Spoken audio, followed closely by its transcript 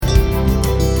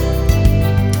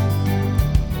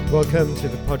Welcome to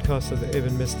the podcast of the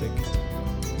Urban Mystic.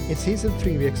 In season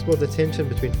 3, we explore the tension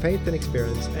between faith and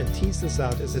experience and tease this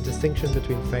out as a distinction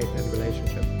between faith and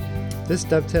relationship. This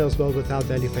dovetails well with our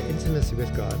value for intimacy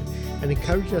with God and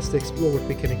encourages us to explore what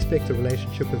we can expect a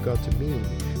relationship with God to mean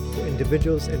for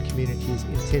individuals and communities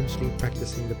intentionally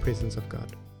practicing the presence of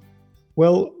God.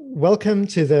 Well, welcome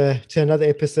to another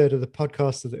episode of the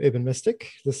podcast of the Urban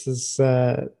Mystic. This is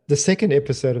the second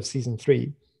episode of season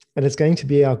 3, and it's going to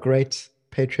be our great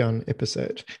Patreon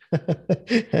episode.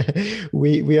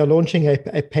 we are launching a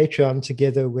Patreon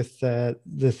together with the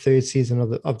third season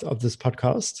of this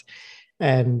podcast.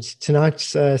 And tonight,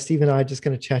 Steve and I are just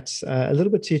going to chat a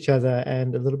little bit to each other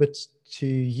and a little bit to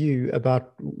you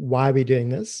about why we're doing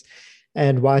this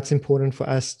and why it's important for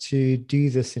us to do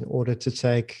this in order to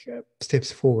take steps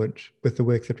forward with the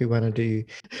work that we want to do.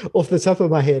 Off the top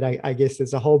of my head, I guess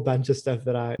there's a whole bunch of stuff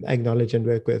that I acknowledge and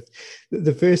work with.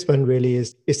 The first one really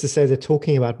is to say that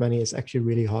talking about money is actually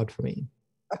really hard for me.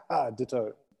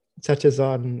 Ditto. Such as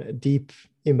on deep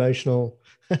emotional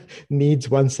needs,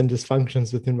 wants, and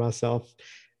dysfunctions within myself.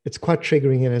 It's quite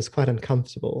triggering and it's quite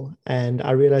uncomfortable. And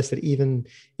I realized that even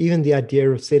the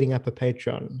idea of setting up a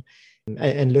Patreon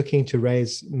and looking to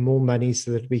raise more money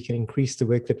so that we can increase the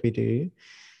work that we do,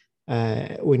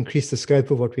 or increase the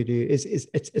scope of what we do,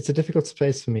 it's a difficult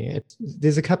space for me.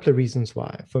 There's a couple of reasons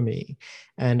why for me,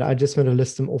 and I just want to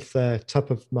list them off the top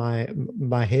of my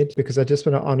head because I just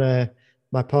want to honor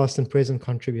my past and present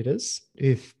contributors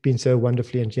who've been so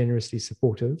wonderfully and generously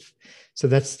supportive. So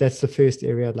that's the first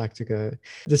area I'd like to go.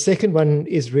 The second one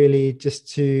is really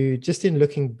just in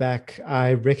looking back,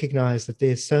 I recognize that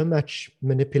there's so much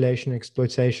manipulation and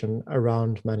exploitation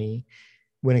around money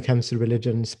when it comes to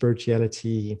religion,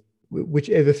 spirituality,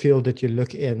 whichever field that you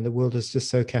look in. The world is just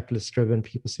so capitalist driven.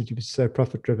 People seem to be so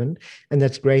profit driven, and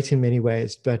that's great in many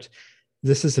ways, but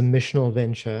this is a missional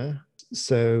venture.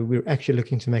 So we're actually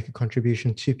looking to make a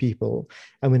contribution to people,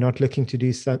 and we're not looking to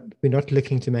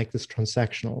make this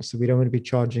transactional. So we don't want to be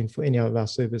charging for any of our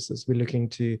services. We're looking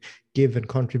to give and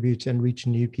contribute and reach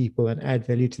new people and add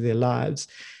value to their lives.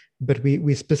 But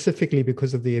we specifically,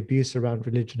 because of the abuse around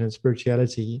religion and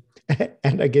spirituality,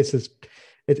 and I guess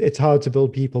it's hard to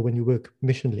build people when you work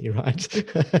missionally, right?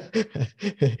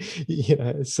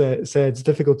 So it's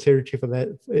difficult territory for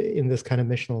that in this kind of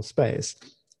missional space.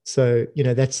 So,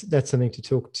 that's something to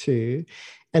talk to.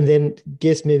 And then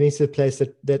guess moving to the place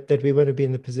that we want to be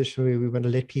in the position where we want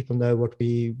to let people know what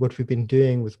we've been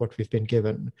doing with what we've been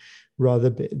given,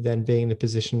 rather than being in the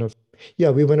position of,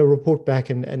 we want to report back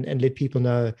and let people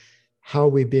know how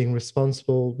we're being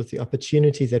responsible with the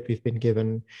opportunity that we've been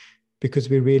given, because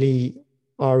we really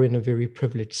are in a very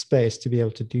privileged space to be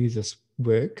able to do this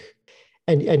work.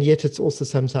 And yet it's also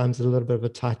sometimes a little bit of a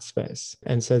tight space.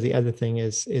 And so the other thing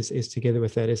is together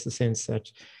with that is the sense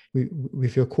that we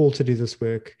feel called to do this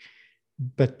work,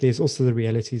 but there's also the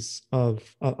realities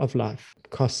of life,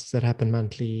 costs that happen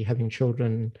monthly, having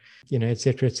children, et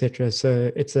cetera, et cetera.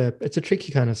 So it's a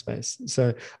tricky kind of space.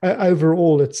 So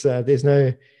overall, it's there's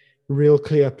no real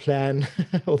clear plan,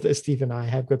 although Steve and I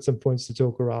have got some points to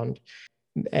talk around.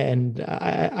 And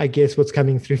I guess what's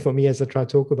coming through for me as I try to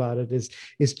talk about it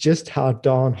is just how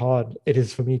darn hard it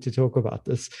is for me to talk about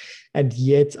this. And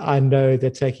yet I know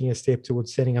that taking a step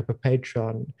towards setting up a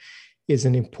Patreon is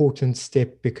an important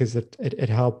step because it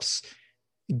helps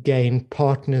gain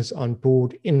partners on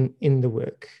board in the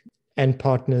work and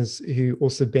partners who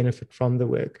also benefit from the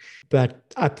work.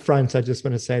 But up front, I just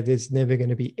want to say there's never going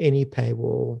to be any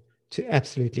paywall to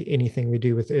absolutely anything we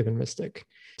do with Urban Mystic.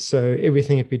 So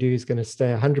everything that we do is going to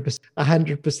stay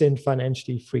 100%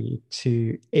 financially free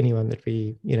to anyone that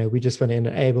we just want to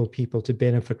enable people to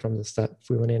benefit from the stuff.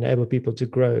 We want to enable people to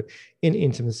grow in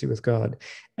intimacy with God.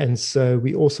 And so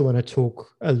we also want to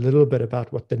talk a little bit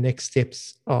about what the next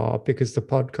steps are, because the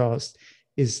podcast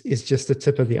is just the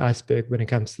tip of the iceberg when it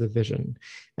comes to the vision.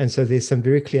 And so there's some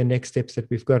very clear next steps that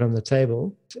we've got on the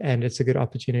table, and it's a good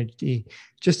opportunity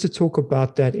just to talk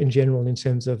about that in general in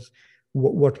terms of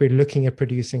what we're looking at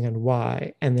producing and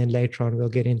why. And then later on, we'll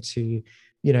get into,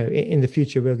 in the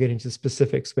future, we'll get into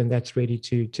specifics when that's ready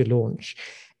to launch.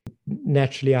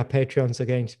 Naturally, our Patreons are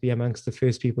going to be amongst the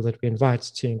first people that we invite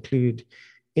to include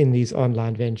in these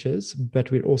online ventures,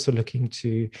 but we're also looking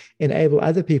to enable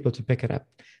other people to pick it up,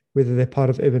 whether they're part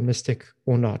of Urban Mystic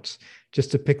or not,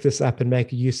 just to pick this up and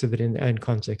make use of it in their own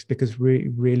context, because we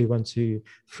really want to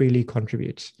freely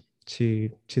contribute to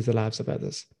the lives of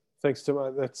others. Thanks,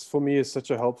 Tim. That's, for me, is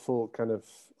such a helpful kind of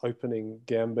opening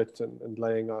gambit and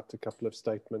laying out a couple of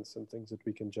statements and things that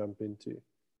we can jump into.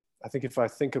 I think if I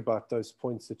think about those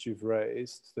points that you've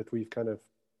raised, that we've kind of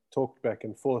talked back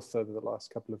and forth over the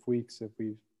last couple of weeks as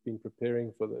we've been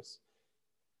preparing for this,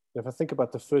 If I think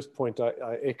about the first point,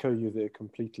 I echo you there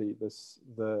completely.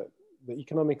 The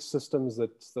economic systems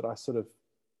that I sort of,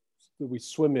 that we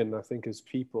swim in, I think, as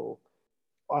people,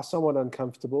 are somewhat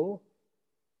uncomfortable,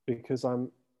 because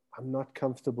I'm not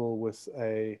comfortable with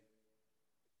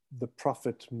the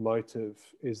profit motive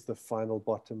is the final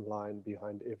bottom line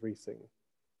behind everything.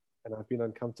 And I've been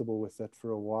uncomfortable with that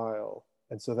for a while.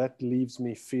 And so that leaves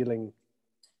me feeling,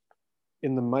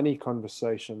 in the money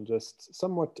conversation, just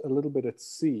somewhat a little bit at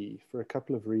sea for a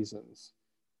couple of reasons.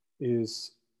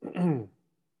 Is I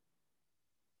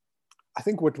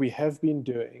think what we have been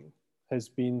doing has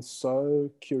been so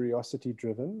curiosity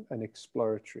driven and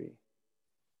exploratory,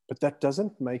 but that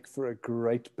doesn't make for a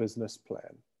great business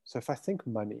plan. So if I think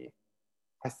money,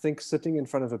 I think sitting in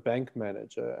front of a bank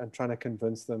manager and trying to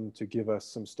convince them to give us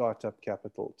some startup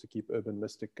capital to keep Urban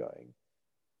Mystic going.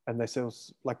 And they say,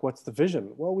 like, what's the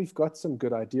vision? Well, we've got some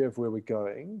good idea of where we're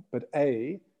going, but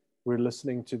we're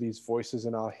listening to these voices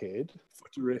in our head for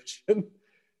direction.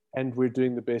 And we're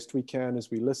doing the best we can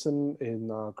as we listen in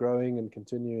our growing and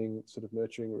continuing sort of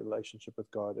nurturing relationship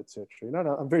with God, etc. You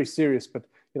know, I'm very serious, but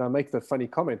I make the funny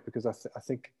comment because I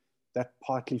think that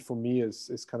partly for me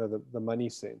is kind of the money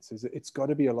sense. Is it's got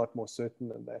to be a lot more certain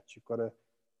than that. You've got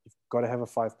to have a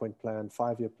 5-point plan,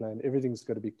 5-year plan. Everything's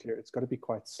got to be clear. It's got to be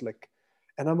quite slick.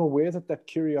 And I'm aware that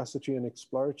curiosity and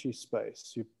exploratory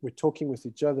space, we're talking with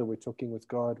each other, we're talking with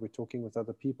God, we're talking with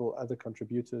other people, other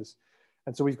contributors.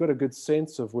 And so we've got a good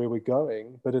sense of where we're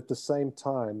going, but at the same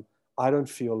time, I don't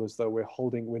feel as though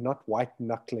we're not white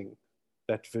knuckling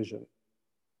that vision,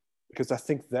 because I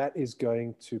think that is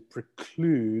going to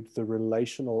preclude the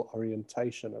relational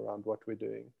orientation around what we're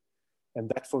doing. And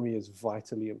that for me is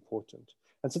vitally important.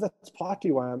 And so that's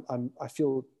partly why I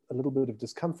feel a little bit of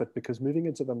discomfort, because moving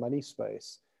into the money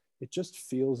space, it just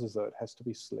feels as though it has to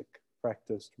be slick,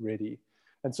 practiced, ready.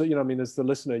 And so, as the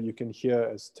listener, you can hear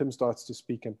as Tim starts to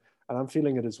speak, and I'm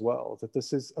feeling it as well, that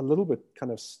this is a little bit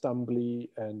kind of stumbly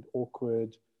and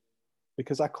awkward,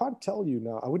 because I can't tell you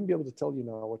now, I wouldn't be able to tell you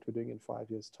now what we're doing in 5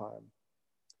 years' time.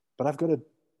 But I've got a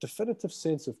definitive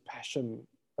sense of passion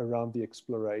around the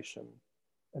exploration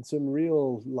and some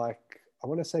real, I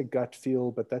want to say gut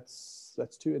feel, but that's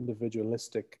too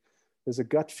individualistic. There's a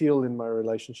gut feel in my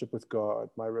relationship with God,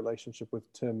 my relationship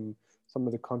with Tim, some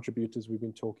of the contributors we've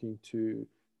been talking to,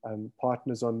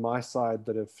 partners on my side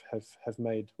that have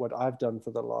made what I've done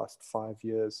for the last 5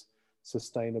 years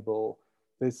sustainable.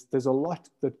 There's a lot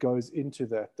that goes into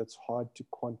that that's hard to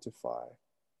quantify.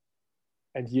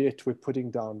 And yet we're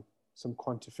putting down some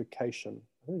quantification.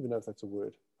 I don't even know if that's a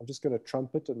word. I'm just going to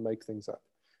trumpet and make things up.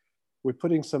 We're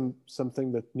putting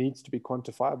something that needs to be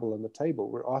quantifiable on the table.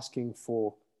 We're asking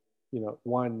for,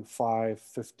 1, 5,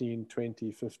 15,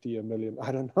 20, 50, a million.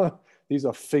 I don't know. These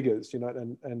are figures,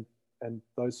 and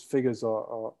those figures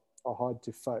are hard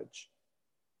to fudge.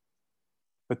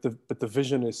 But the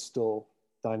vision is still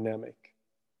dynamic.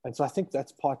 And so I think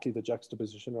that's partly the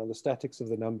juxtaposition around the statics of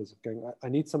the numbers, of going, I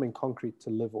need something concrete to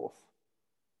live off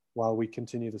while we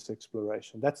continue this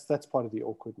exploration. That's part of the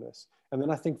awkwardness. And then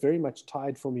I think very much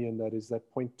tied for me in that is that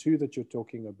point 2 that you're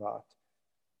talking about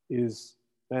is,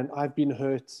 man, I've been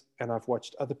hurt and I've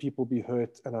watched other people be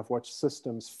hurt, and I've watched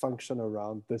systems function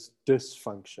around this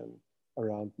dysfunction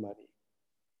around money.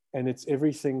 And it's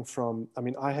everything from,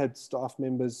 I had staff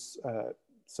members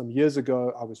some years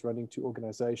ago, I was running 2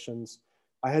 organizations.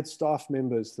 I had staff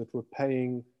members that were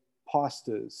paying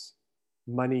pastors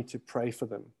money to pray for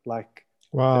them. Wow.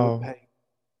 They were paying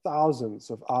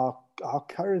thousands of our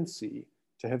currency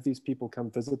to have these people come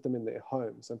visit them in their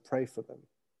homes and pray for them.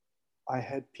 I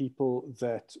had people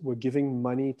that were giving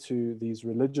money to these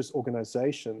religious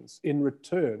organizations in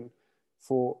return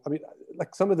for,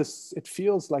 some of this, it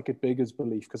feels like it beggars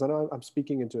belief, because I know I'm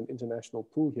speaking into an international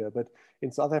pool here, but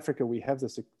in South Africa, we have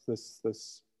this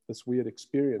weird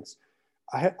experience.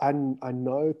 I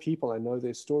know people, I know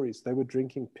their stories. They were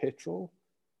drinking petrol,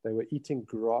 they were eating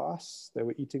grass, they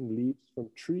were eating leaves from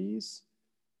trees,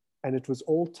 and it was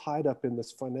all tied up in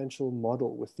this financial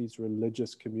model with these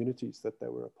religious communities that they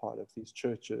were a part of, these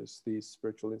churches, these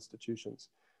spiritual institutions.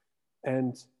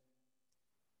 And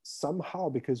somehow,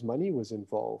 because money was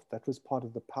involved, that was part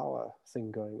of the power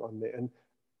thing going on there.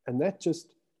 And that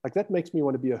just, that makes me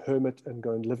want to be a hermit and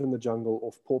go and live in the jungle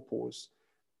off pawpaws.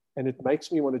 And it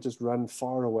makes me want to just run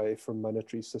far away from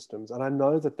monetary systems. And I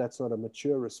know that that's not a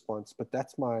mature response, but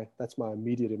that's my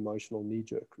immediate emotional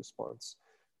knee-jerk response.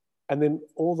 And then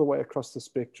all the way across the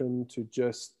spectrum to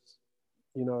just,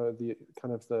 the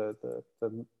kind of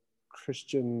the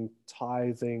Christian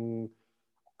tithing.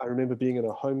 I remember being in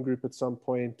a home group at some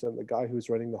point, and the guy who was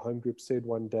running the home group said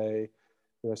one day,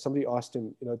 Somebody asked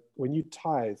him, when you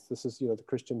tithe, this is, the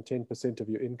Christian 10% of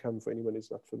your income, for anyone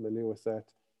who's not familiar with that.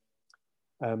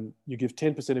 You give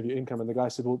 10% of your income. And the guy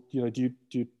said, well, do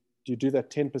you do that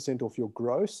 10% off your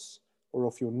gross or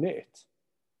off your net?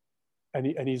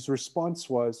 And his response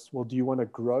was, well, do you want a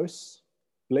gross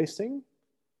blessing,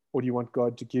 or do you want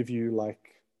God to give you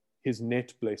like his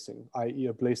net blessing, i.e.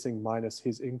 a blessing minus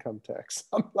his income tax?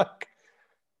 I'm like,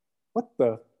 what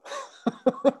the?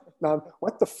 Now,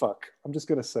 what the fuck? I'm just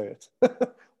going to say it.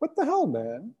 What the hell,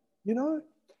 man?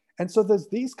 And so there's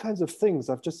these kinds of things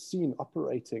I've just seen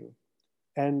operating.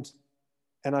 And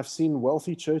I've seen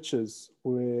wealthy churches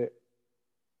where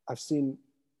I've seen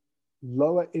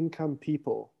lower income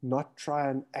people not try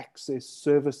and access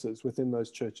services within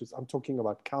those churches. I'm talking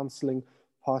about counseling,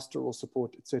 pastoral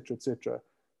support, etc.,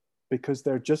 because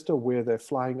they're just aware they're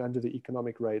flying under the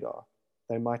economic radar.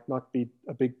 They might not be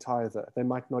a big tither. They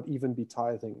might not even be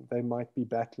tithing. They might be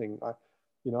battling.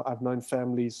 I've known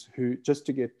families who, just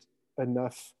to get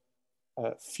enough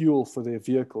fuel for their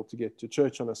vehicle to get to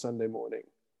church on a Sunday morning,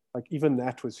 like even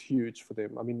that was huge for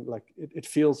them. I mean, like it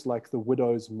feels like the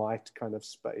widow's mite kind of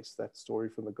space, that story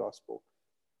from the gospel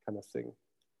kind of thing.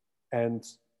 And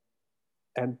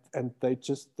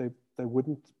they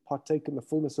wouldn't partake in the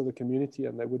fullness of the community,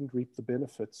 and they wouldn't reap the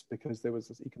benefits because there was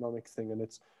this economic thing. And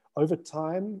it's over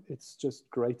time, it's just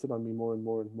grated on me more and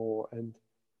more and more. And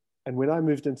when I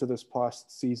moved into this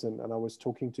past season and I was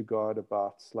talking to God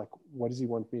about like, what does he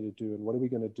want me to do? And what are we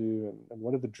going to do? And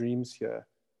what are the dreams here?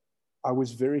 I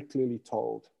was very clearly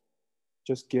told,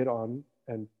 just get on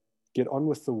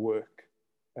with the work,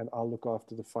 and I'll look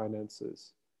after the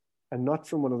finances. And not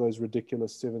from one of those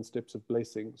ridiculous 7 steps of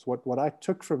blessings. What I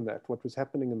took from that, what was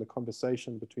happening in the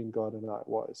conversation between God and I,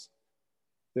 was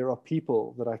there are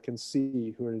people that I can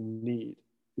see who are in need,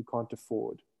 who can't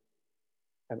afford.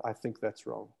 And I think that's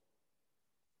wrong.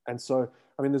 And so,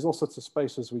 I mean, there's all sorts of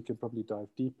spaces we could probably dive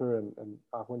deeper, and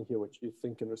I want to hear what you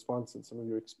think in response and some of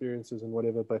your experiences and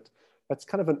whatever, but that's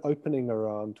kind of an opening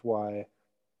around why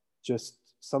just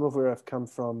some of where I've come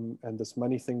from and this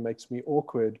money thing makes me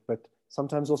awkward, but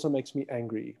sometimes also makes me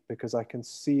angry, because I can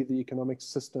see the economic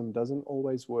system doesn't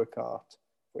always work out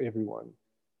for everyone.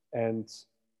 And,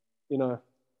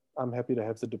 I'm happy to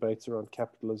have the debates around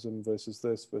capitalism versus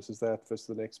this, versus that, versus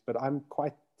the next, but I'm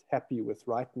quite happy with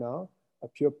right now, a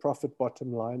pure profit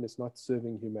bottom line is not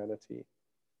serving humanity.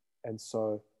 And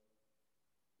so,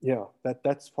 yeah,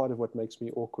 that's part of what makes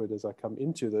me awkward as I come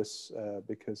into this,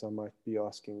 because I might be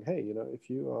asking, hey, if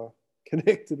you are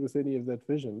connected with any of that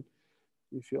vision,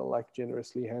 you feel like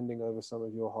generously handing over some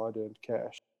of your hard-earned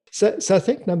cash. So I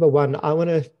think number one, I want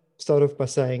to start off by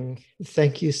saying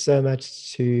thank you so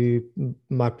much to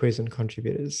my present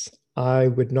contributors. I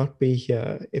would not be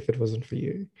here if it wasn't for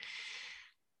you.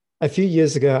 A few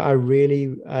years ago, I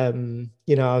really, I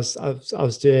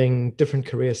was doing different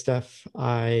career stuff.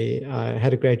 I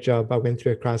had a great job. I went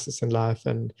through a crisis in life,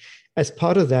 and as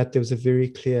part of that, there was a very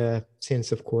clear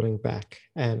sense of calling back.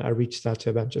 And I reached out to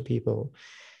a bunch of people,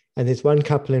 and there's one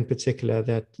couple in particular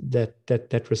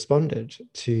that responded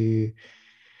to.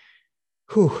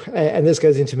 And this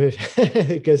goes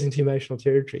into emotional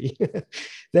territory.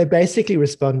 They basically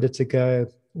responded to go,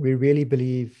 we really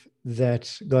believe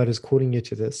that God is calling you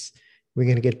to this. We're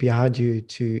going to get behind you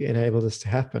to enable this to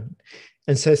happen.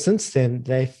 And so since then,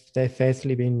 they've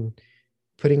faithfully been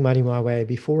putting money my way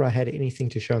before I had anything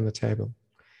to show on the table.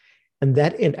 And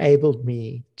that enabled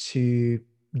me to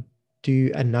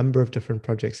do a number of different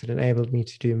projects. It enabled me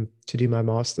to do my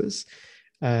master's,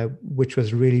 which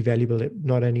was really valuable,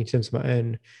 not only in terms of my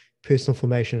own personal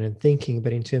formation and thinking,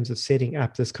 but in terms of setting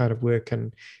up this kind of work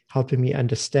and helping me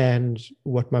understand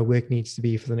what my work needs to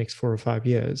be for the next 4 or 5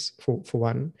 years, for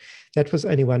one. That was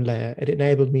only one layer. It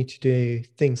enabled me to do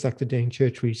things like the Doing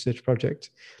Church Research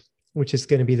Project, which is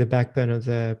going to be the backbone of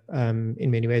the, in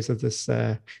many ways, of this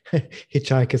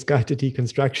Hitchhiker's Guide to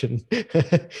Deconstruction,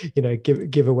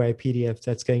 giveaway PDF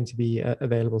that's going to be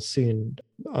available soon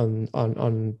on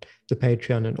the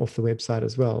Patreon and off the website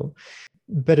as well.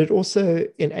 But it also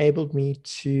enabled me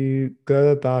to go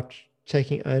about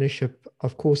taking ownership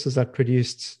of courses I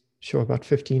produced, about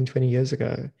 15, 20 years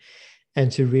ago, and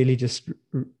to really just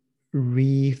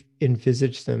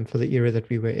re-envisage them for the era that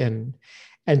we were in,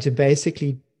 and to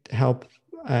basically help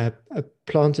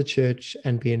plant a church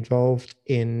and be involved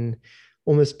in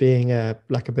almost being a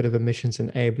bit of a missions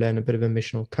enabler and a bit of a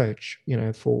missional coach,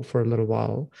 for a little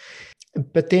while.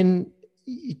 But then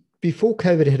before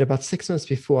COVID hit, about 6 months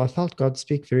before, I felt God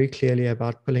speak very clearly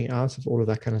about pulling out of all of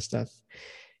that kind of stuff.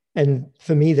 And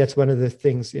for me, that's one of the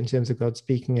things in terms of God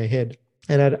speaking ahead.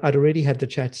 And I'd already had the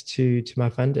chats to my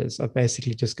funders of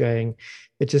basically just going,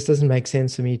 it just doesn't make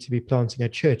sense for me to be planting a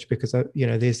church because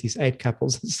there's these 8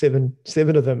 couples, seven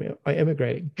of them are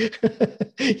immigrating.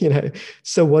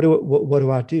 So what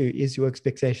do I do? Is your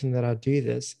expectation that I do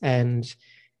this? And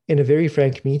in a very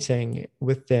frank meeting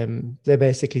with them, they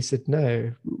basically said,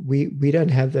 no, we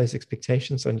don't have those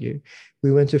expectations on you.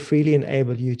 We want to freely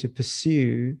enable you to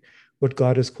pursue what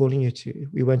God is calling you to.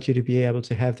 We want you to be able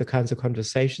to have the kinds of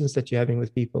conversations that you're having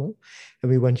with people. And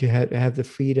we want you to have the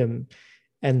freedom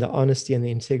and the honesty and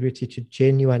the integrity to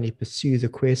genuinely pursue the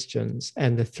questions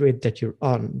and the thread that you're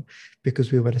on,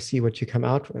 because we want to see what you come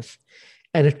out with.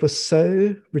 And it was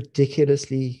so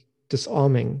ridiculously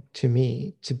disarming to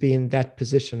me to be in that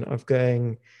position of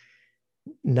going,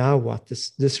 now what?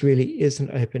 This really is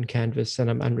an open canvas and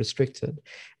I'm unrestricted.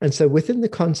 And so within the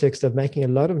context of making a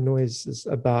lot of noises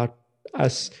about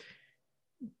us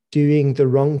doing the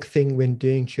wrong thing when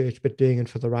doing church, but doing it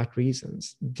for the right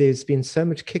reasons, there's been so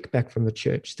much kickback from the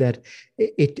church that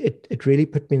it really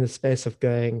put me in the space of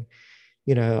going,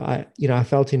 I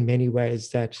felt in many ways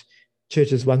that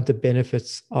churches want the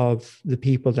benefits of the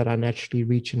people that I naturally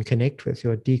reach and connect with,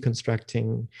 who are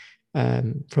deconstructing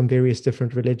from various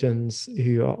different religions,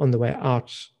 who are on the way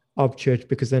out of church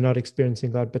because they're not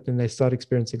experiencing God, but then they start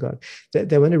experiencing God.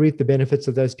 They want to reap the benefits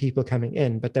of those people coming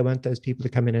in, but they want those people to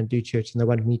come in and do church, and they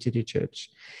want me to do church.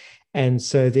 And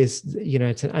so there's,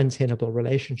 it's an untenable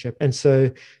relationship. And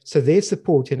so their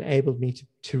support enabled me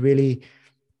to really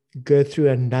go through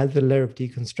another layer of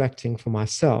deconstructing for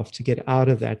myself, to get out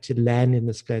of that, to land in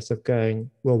this place of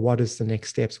going, well, what is the next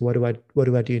steps? What do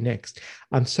I do next?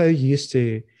 I'm so used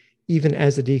to, even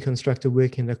as a deconstructor,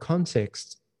 working in the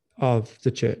context of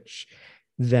the church,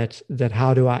 that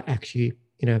how do I actually,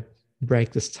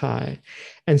 break this tie?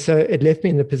 And so it left me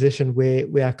in the position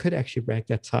where I could actually break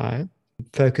that tie,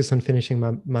 focus on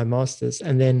finishing my master's.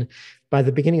 And then by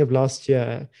the beginning of last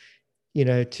year,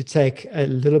 to take a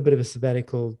little bit of a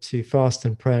sabbatical to fast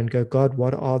and pray and go, God,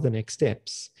 what are the next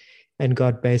steps? And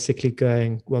God basically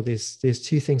going, well, there's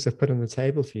 2 things I've put on the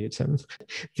table for you, Tim.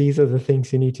 These are the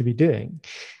things you need to be doing.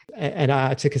 And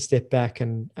I took a step back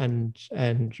and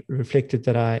reflected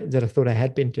that I thought I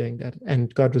had been doing that.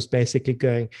 And God was basically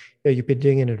going, you've been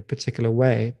doing it in a particular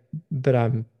way, but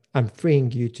I'm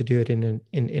freeing you to do it in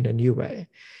a new way.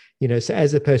 So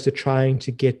as opposed to trying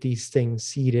to get these things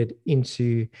seeded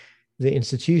into the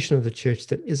institution of the church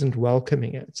that isn't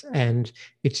welcoming it, and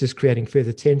it's just creating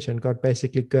further tension, God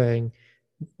basically going,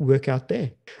 work out there.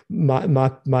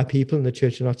 My people in the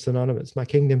church are not synonymous. My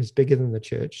kingdom is bigger than the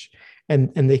church.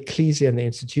 And the ecclesia and the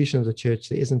institution of the church,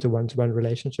 there isn't a one-to-one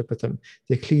relationship with them.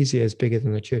 The ecclesia is bigger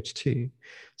than the church too.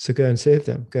 So go and serve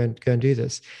them. Go and do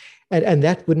this. And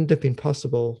that wouldn't have been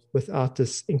possible without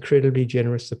this incredibly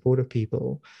generous support of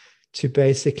people to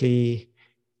basically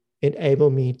enable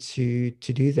me to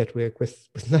do that work with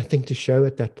nothing to show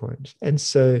at that point. And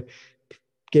so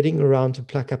getting around to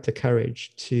pluck up the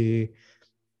courage to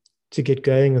get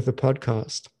going with the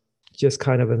podcast, just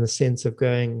kind of in the sense of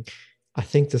going, I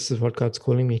think this is what God's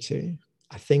calling me to.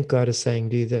 I think God is saying,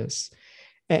 do this.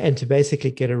 And to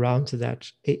basically get around to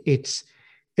that, it's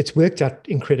worked out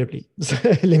incredibly. So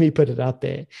let me put it out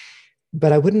there.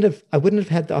 But I wouldn't have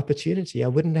had the opportunity. I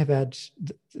wouldn't have had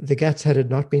the guts had it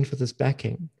not been for this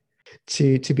backing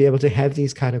to be able to have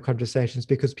these kind of conversations,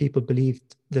 because people believe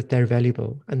that they're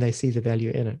valuable and they see the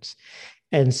value in it.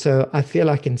 And so I feel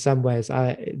like in some ways,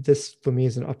 this for me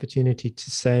is an opportunity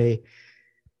to say,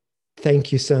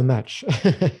 thank you so much.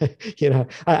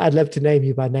 I'd love to name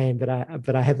you by name, but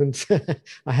I haven't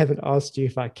I haven't asked you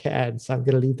if I can, so I'm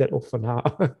going to leave that off for now.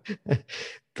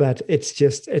 But it's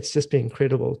just been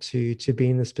incredible to be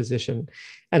in this position,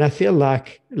 and I feel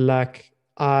like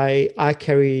I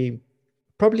carry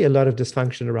probably a lot of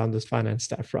dysfunction around this finance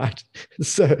stuff, right?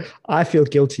 So I feel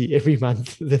guilty every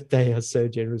month that they are so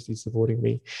generously supporting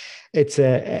me.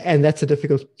 And that's a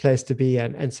difficult place to be.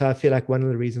 And so I feel like one of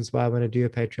the reasons why I want to do a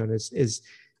Patreon is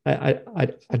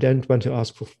I don't want to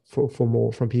ask for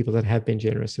more from people that have been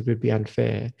generous. It would be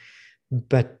unfair.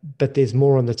 But there's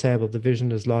more on the table. The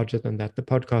vision is larger than that. The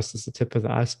podcast is the tip of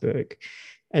the iceberg.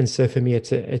 And so for me,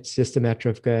 it's just a matter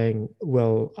of going,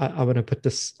 well, I want to put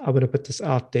this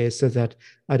out there so that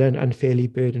I don't unfairly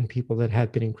burden people that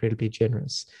have been incredibly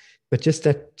generous. But just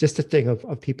a thing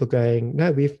of people going,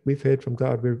 no, we've heard from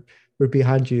God. We're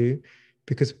behind you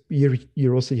because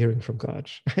you're also hearing from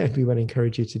God, and we want to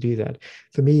encourage you to do that.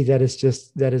 For me, that has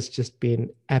just been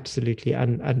absolutely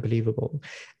unbelievable.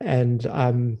 And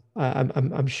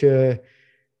I'm sure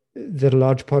that a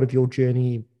large part of your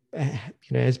journey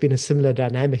has been a similar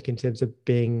dynamic in terms of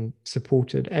being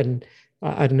supported. And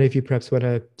I don't know if you perhaps want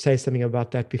to say something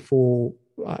about that before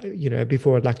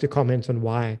before I'd like to comment on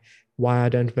why I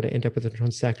don't want to end up with a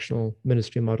transactional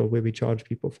ministry model where we charge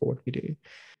people for what we do.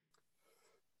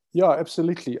 Yeah,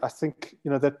 absolutely. I think,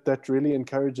 that really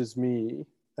encourages me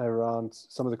around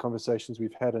some of the conversations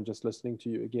we've had, and just listening to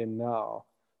you again now,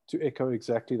 to echo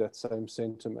exactly that same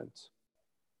sentiment.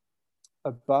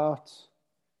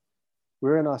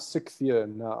 We're in our 6th year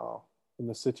now in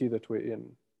the city that we're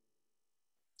in.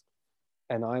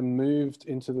 And I moved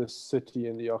into this city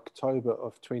in the October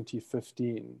of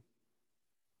 2015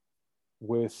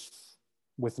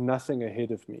 with nothing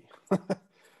ahead of me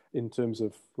in terms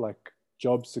of like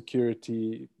job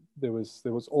security. There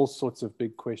was all sorts of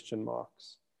big question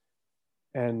marks.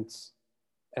 And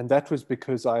that was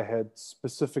because I had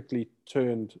specifically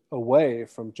turned away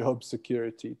from job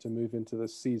security to move into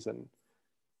this season.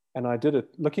 And I did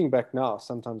it. Looking back now,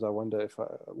 sometimes I wonder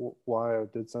why I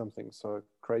did something so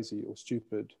crazy or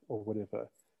stupid or whatever.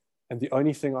 And the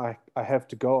only thing I have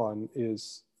to go on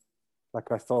is, like,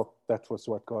 I thought that was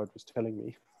what God was telling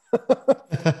me.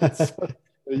 So,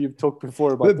 you've talked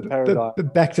before about the paradigm.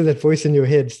 But back to that voice in your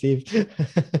head, Steve.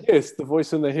 Yes, the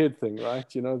voice in the head thing, right?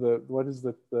 Is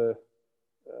it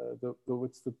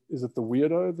the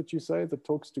weirdo that you say that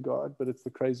talks to God, but it's the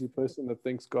crazy person that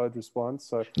thinks God responds?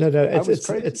 So no,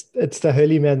 it's the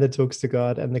holy man that talks to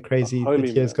God, and the crazy that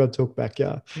hears God talk back.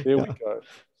 Yeah, there we go. So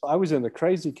I was in the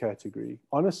crazy category,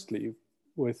 honestly.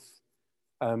 We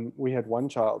had one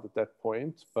child at that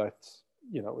point, but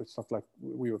it's not like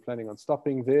we were planning on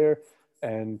stopping there,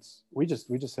 and we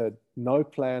just had no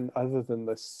plan other than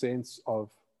the sense of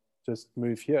just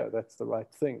move here. That's the right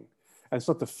thing. And it's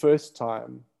not the first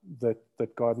time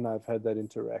that God and I have had that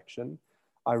interaction.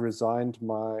 I resigned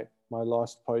my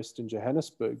last post in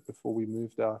Johannesburg before we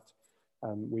moved out.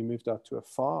 We moved out to a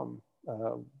farm,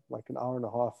 like an hour and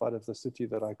a half out of the city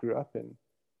that I grew up in,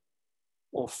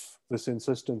 off this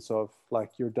insistence of,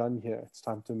 like, you're done here. It's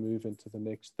time to move into the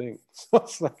next thing. So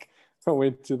it's like, I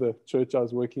went to the church I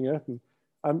was working at,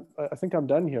 and I think I'm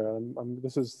done here.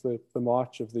 This is the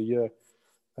March of the year.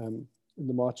 In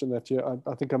the March in that year,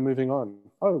 I think I'm moving on.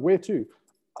 Oh, where to?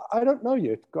 I don't know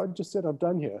yet. God just said I'm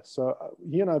done here. So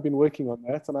he and I have been working on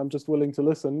that, and I'm just willing to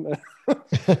listen.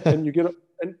 And you get,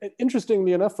 and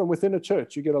interestingly enough, from within a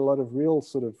church, you get a lot of real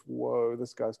sort of, whoa,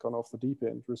 this guy's gone off the deep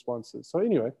end responses. So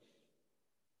anyway,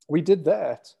 we did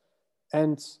that.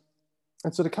 And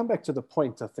so to come back to the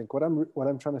point, I think what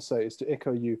I'm trying to say is to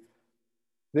echo you.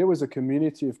 There was a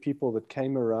community of people that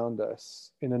came around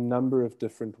us in a number of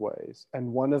different ways.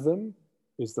 And one of them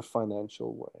is the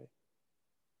financial way.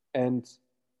 And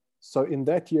so in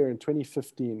that year, in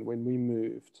 2015, when we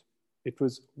moved, it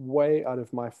was way out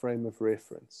of my frame of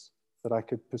reference that I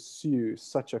could pursue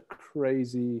such a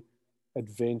crazy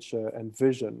adventure and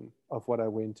vision of what I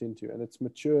went into. And it's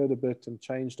matured a bit and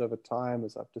changed over time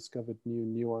as I've discovered new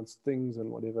nuanced things and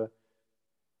whatever.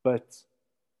 But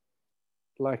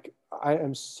like, I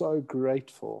am so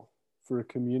grateful for a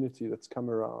community that's come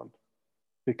around,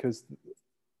 because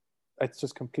it's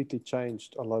just completely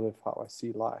changed a lot of how I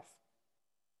see life,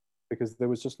 because there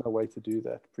was just no way to do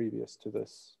that previous to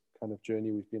this kind of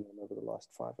journey we've been on over the last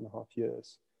 5.5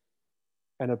 years.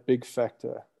 And a big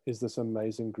factor is this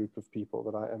amazing group of people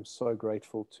that I am so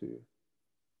grateful to,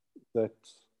 that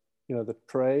that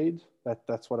prayed.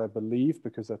 That's what I believe,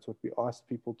 because that's what we asked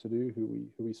people to do, who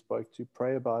we spoke to.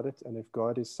 Pray about it, and if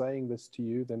God is saying this to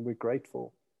you, then we're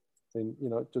grateful. Then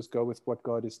just go with what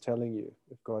God is telling you.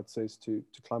 If God says to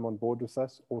climb on board with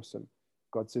us, awesome.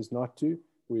 If God says not to,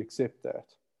 we accept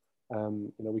that.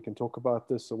 We can talk about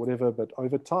this or whatever, but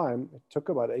over time, it took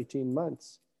about 18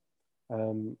 months.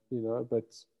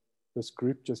 But this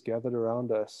group just gathered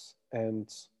around us, and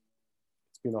it's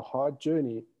been a hard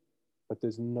journey. But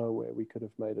there's no way we could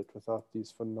have made it without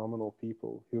these phenomenal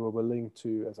people who were willing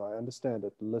to, as I understand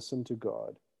it, listen to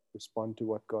God, respond to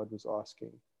what God was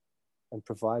asking, and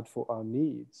provide for our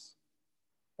needs.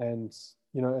 And,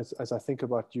 as I think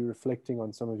about you reflecting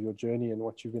on some of your journey and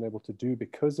what you've been able to do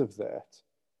because of that,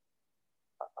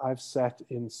 I've sat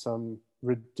in some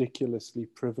ridiculously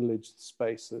privileged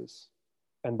spaces.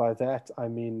 And by that, I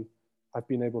mean, I've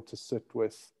been able to sit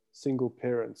with single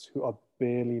parents who are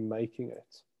barely making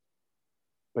it,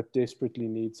 but desperately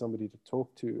need somebody to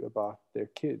talk to about their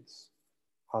kids,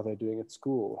 how they're doing at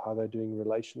school, how they're doing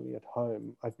relationally at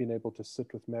home. I've been able to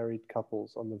sit with married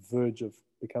couples on the verge of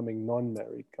becoming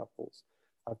non-married couples.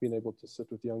 I've been able to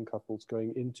sit with young couples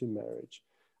going into marriage.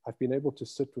 I've been able to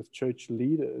sit with church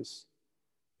leaders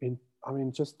in,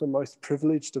 just the most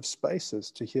privileged of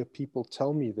spaces, to hear people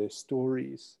tell me their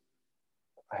stories.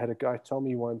 I had a guy tell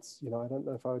me once, I don't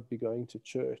know if I would be going to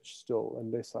church still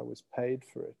unless I was paid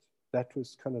for it. that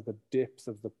was kind of the depth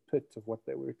of the pit of what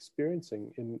they were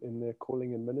experiencing in their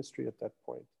calling and ministry at that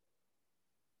point.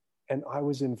 And I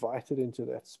was invited into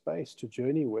that space to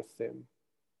journey with them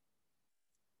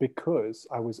because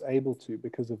I was able to,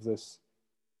 because of this.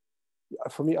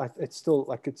 For me, it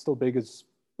still beggars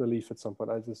belief at some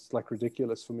point. It's like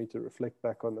ridiculous for me to reflect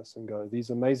back on this and go, these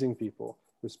amazing people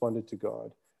responded to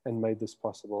God and made this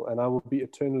possible. And I will be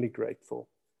eternally grateful.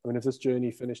 I mean, if this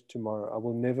journey finished tomorrow, I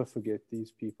will never forget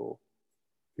these people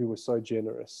who were so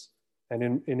generous.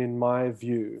 And in my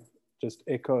view, just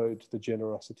echoed the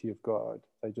generosity of God.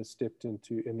 They just stepped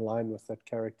in line with that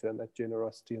character and that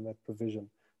generosity and that provision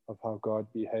of how God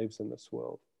behaves in this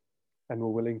world, and were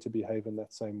willing to behave in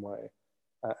that same way.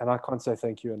 And I can't say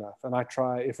thank you enough. And I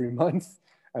try every month,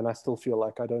 and I still feel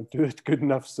like I don't do it good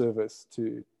enough service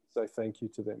to say thank you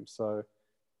to them. So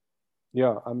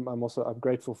yeah, I'm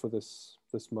grateful for this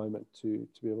moment to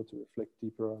be able to reflect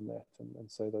deeper on that and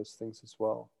say those things as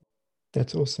well.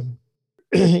 That's awesome.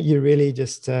 You're really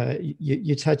just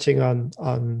you're touching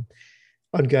on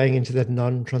going into that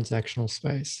non-transactional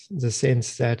space, the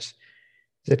sense that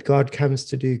God comes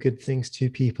to do good things to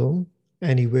people,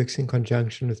 and he works in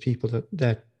conjunction with people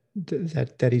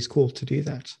that he's called to do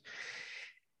that.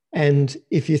 And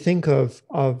if you think of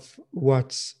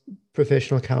what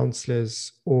professional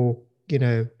counselors or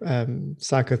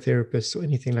psychotherapists or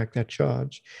anything like that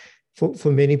charge,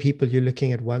 for many people, you're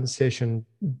looking at one session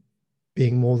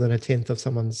being more than 1/10 of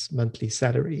someone's monthly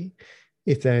salary,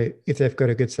 if they've got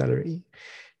a good salary,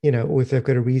 or if they've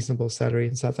got a reasonable salary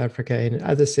in South Africa in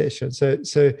other sessions.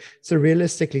 So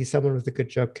realistically, someone with a good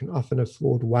job can often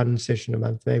afford one session a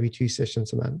month, maybe 2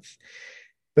 sessions a month.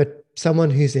 But someone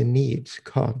who's in need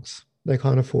can't. They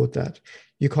can't afford that.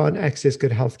 You can't access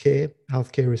good healthcare.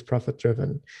 Healthcare is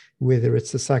profit-driven, whether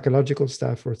it's the psychological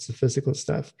stuff or it's the physical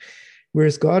stuff.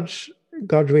 Whereas God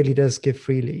really does give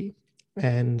freely.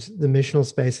 And the missional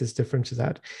space is different to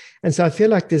that. And so I feel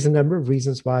like there's a number of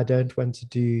reasons why I don't want to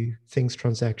do things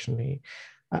transactionally.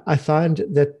 I find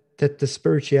that the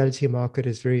spirituality market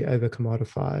is very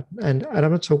over-commodified. And I'm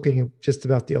not talking just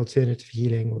about the alternative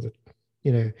healing or the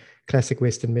classic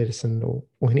Western medicine or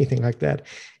anything like that.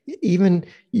 Even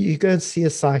you go and see a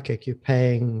psychic, you're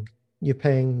paying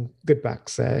good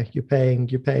bucks. You're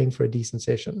paying for a decent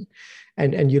session,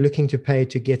 and you're looking to pay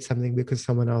to get something because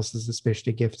someone else is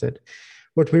especially gifted.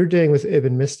 What we're doing with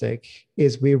Urban Mystic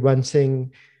is we're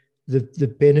wanting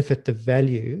the benefit, the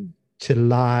value to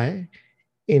lie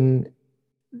in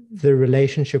the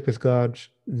relationship with God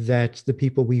that the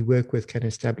people we work with can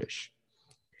establish.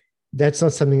 That's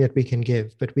not something that we can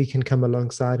give, but we can come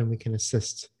alongside and we can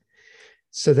assist.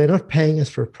 So they're not paying us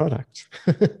for a product.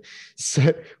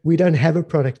 So we don't have a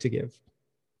product to give.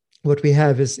 What we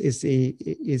have is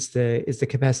the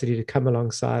capacity to come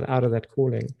alongside out of that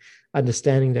calling,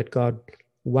 understanding that God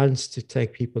wants to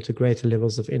take people to greater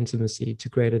levels of intimacy, to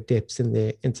greater depths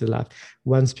into life,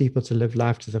 wants people to live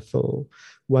life to the full,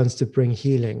 wants to bring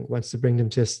healing, wants to bring them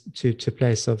just to a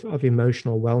place of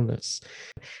emotional wellness.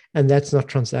 And that's not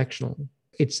transactional.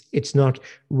 It's not,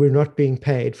 we're not being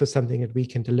paid for something that we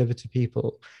can deliver to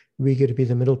people. We're going to be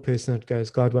the middle person that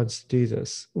goes, God wants to do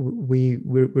this.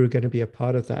 We're going to be a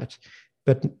part of that,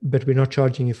 but we're not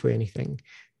charging you for anything,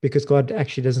 because God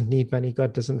actually doesn't need money.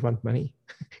 God doesn't want money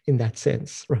in that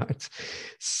sense, right?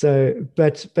 So,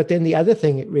 but then the other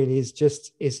thing, it really is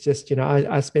just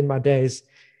I spend my days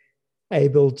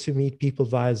able to meet people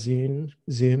via Zoom,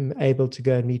 able to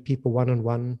go and meet people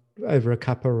one-on-one over a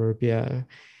cuppa or a beer.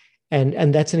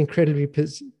 And that's an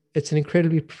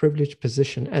incredibly privileged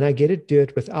position. And I get to do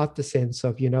it without the sense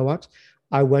of, you know what,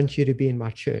 I want you to be in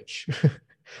my church.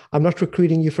 I'm not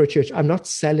recruiting you for a church. I'm not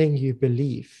selling you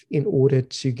belief in order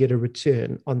to get a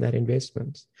return on that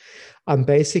investment. I'm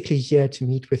basically here to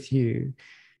meet with you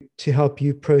to help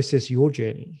you process your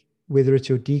journey, whether it's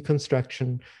your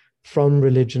deconstruction from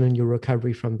religion and your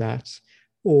recovery from that,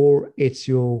 or it's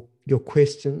your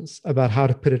questions about how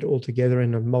to put it all together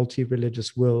in a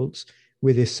multi-religious world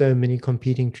where there's so many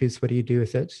competing truths. What do you do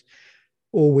with it?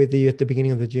 Or whether you're at the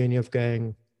beginning of the journey of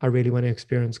going, I really want to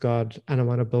experience God and I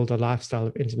want to build a lifestyle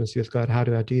of intimacy with God. How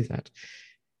do I do that?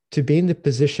 To be in the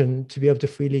position to be able to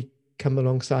freely come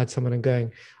alongside someone and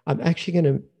going, I'm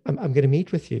going to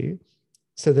meet with you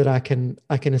so that I can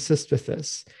assist with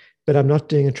this, but I'm not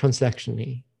doing it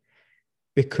transactionally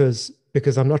because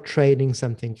I'm not trading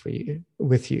something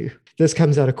with you. This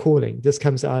comes out of calling. This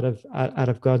comes out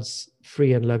of God's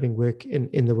free and loving work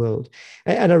in the world.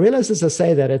 And I realize as I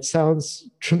say that, it sounds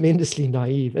tremendously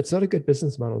naive. It's not a good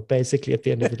business model, basically, at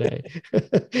the end of the day.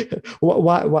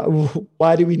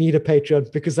 Why do we need a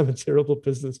Patreon? Because I'm a terrible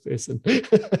business person.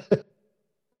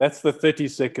 That's the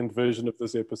 30-second version of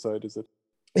this episode, is it?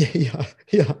 Yeah,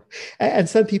 yeah. And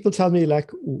some people tell me, like,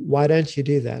 why don't you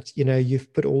do that?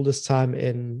 You've put all this time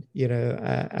in,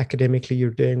 academically,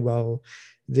 you're doing well.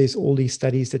 There's all these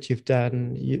studies that you've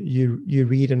done. You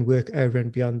read and work over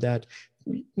and beyond that.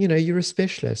 You're a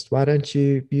specialist. Why don't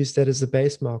you use that as a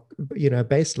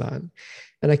baseline?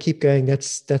 And I keep going,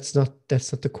 that's not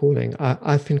the calling.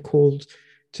 I've been called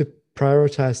to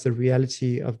prioritize the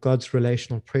reality of God's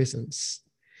relational presence.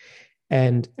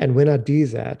 And when I do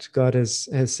that, God has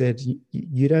said,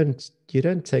 you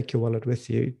don't take your wallet with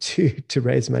you to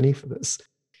raise money for this.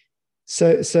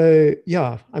 So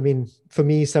yeah, I mean, for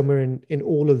me, somewhere in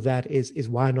all of that is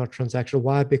why not transactional?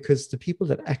 Why? Because the people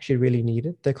that actually really need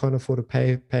it, they can't afford to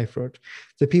pay for it.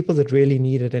 The people that really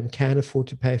need it and can afford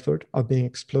to pay for it are being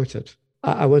exploited.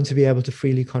 I want to be able to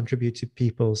freely contribute to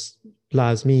people's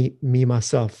lives,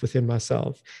 myself, within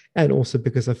myself, and also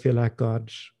because I feel like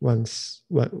God wants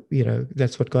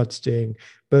that's what God's doing,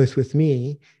 both with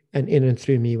me and in and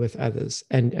through me with others,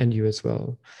 and you as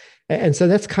well. And so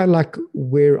that's kind of like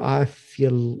where I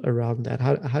feel around that.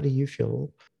 How do you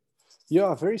feel?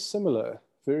 Yeah, very similar,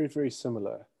 very, very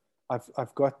similar.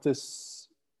 I've got this,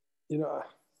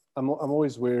 I'm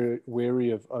always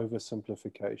wary of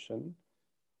oversimplification,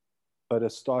 but a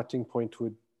starting point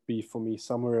would be for me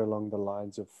somewhere along the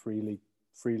lines of freely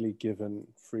given,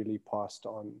 freely passed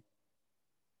on.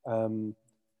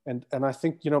 And I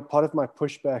think, part of my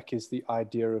pushback is the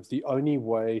idea of the only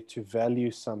way to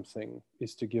value something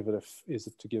is to give it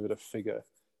a figure,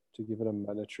 to give it a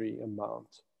monetary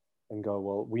amount, and go,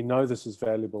 well, we know this is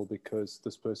valuable because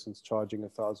this person's charging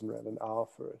 1,000 Rand an hour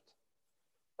for it.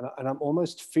 And I'm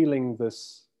almost feeling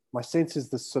this, my sense is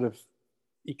this sort of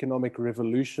economic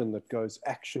revolution that goes,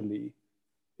 actually,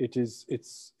 it's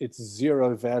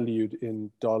zero valued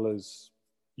in dollars,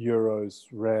 euros,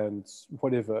 rands,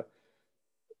 whatever,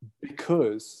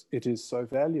 because it is so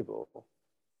valuable.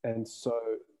 And so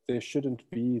there shouldn't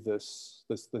be this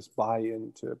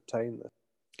buy-in to obtain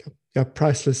this. Yeah,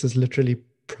 priceless is literally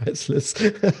priceless.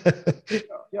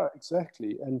 Yeah,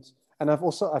 exactly. And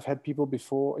I've had people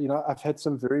before, I've had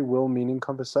some very well-meaning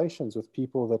conversations with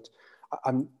people that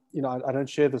I don't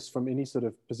share this from any sort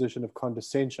of position of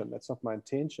condescension. That's not my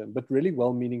intention, but really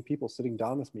well-meaning people sitting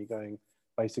down with me going,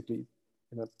 basically,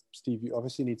 Steve, you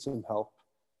obviously need some help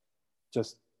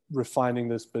just refining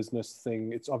this business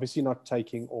thing. It's obviously not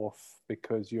taking off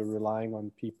because you're relying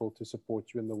on people to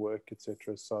support you in the work,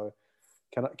 etc. So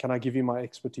can I give you my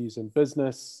expertise in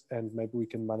business, and maybe we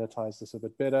can monetize this a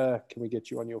bit better? Can we get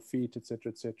you on your feet,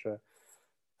 etc., etc.?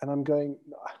 And I'm going,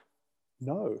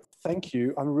 no, thank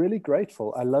you. I'm really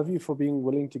grateful. I love you for being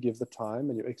willing to give the time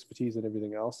and your expertise and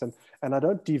everything else. And I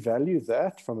don't devalue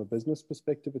that from a business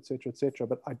perspective, etc., etc.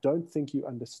 But I don't think you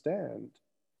understand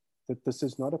that this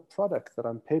is not a product that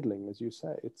I'm peddling, as you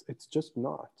say. It's just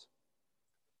not.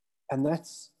 And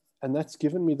that's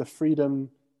given me the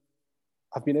freedom.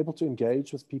 I've been able to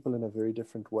engage with people in a very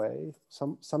different way.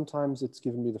 Sometimes it's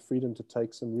given me the freedom to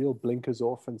take some real blinkers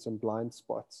off and some blind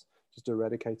spots, just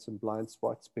eradicate some blind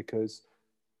spots, because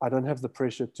I don't have the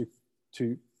pressure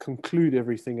to conclude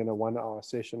everything in a 1-hour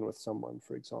session with someone,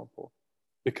 for example,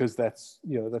 because that's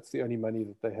the only money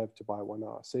that they have to buy a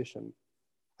 1-hour session.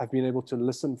 I've been able to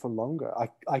listen for longer.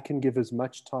 I can give as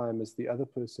much time as the other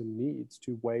person needs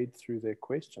to wade through their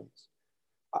questions.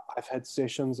 I've had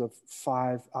sessions of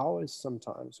 5 hours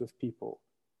sometimes with people.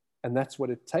 And that's what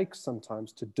it takes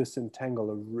sometimes to disentangle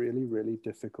a really, really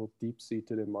difficult,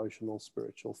 deep-seated emotional,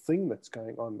 spiritual thing that's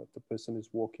going on that the person is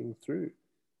walking through.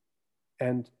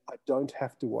 And I don't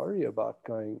have to worry about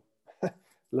going,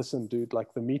 listen, dude,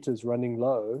 like the meter's running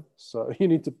low, so you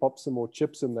need to pop some more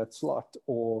chips in that slot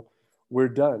or we're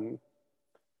done.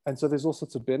 And so there's all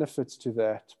sorts of benefits to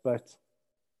that, but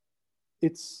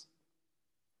it's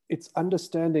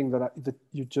understanding that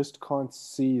you just can't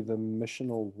see the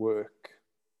missional work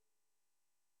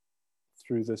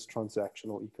through this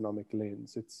transactional economic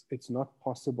lens. It's not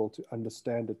possible to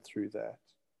understand it through that.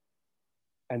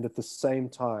 And at the same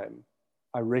time,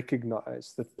 I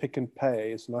recognize that Pick n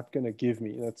Pay is not going to give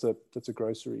me, that's a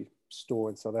grocery store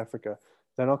in South Africa,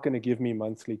 they're not going to give me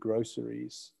monthly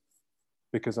groceries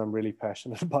because I'm really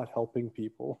passionate about helping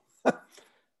people.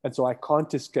 And so I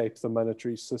can't escape the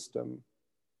monetary system.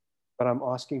 But I'm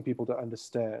asking people to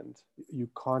understand, you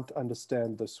can't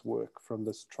understand this work from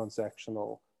this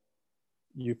transactional,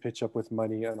 you pitch up with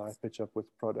money and I pitch up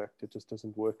with product. It just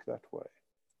doesn't work that way,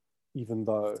 even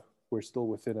though we're still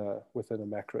within a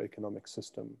macroeconomic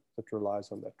system that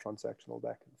relies on that transactional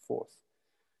back and forth.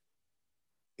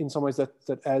 In some ways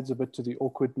that adds a bit to the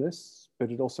awkwardness,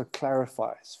 but it also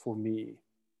clarifies for me,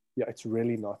 yeah, it's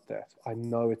really not that. I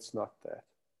know it's not that.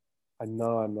 I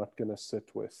know I'm not going to sit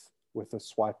with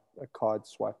a card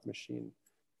swipe machine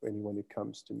for anyone who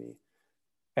comes to me.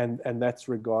 And that's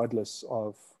regardless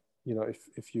of,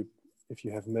 if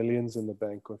you have millions in the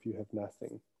bank, or if you have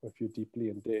nothing, or if you're deeply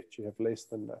in debt, you have less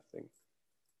than nothing,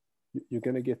 you're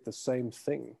going to get the same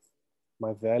thing.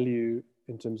 My value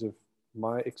in terms of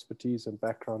my expertise and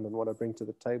background and what I bring to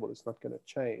the table is not going to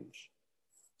change.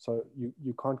 So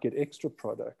you can't get extra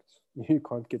product, you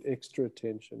can't get extra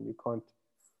attention, you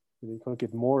can't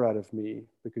get more out of me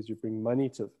because you bring money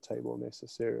to the table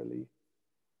necessarily.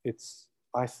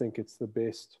 I think it's the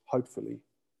best, hopefully,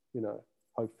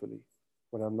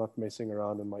 when I'm not messing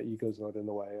around and my ego's not in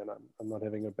the way and I'm not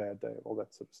having a bad day, all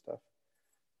that sort of stuff.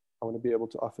 I want to be able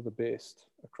to offer the best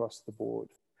across the board.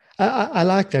 I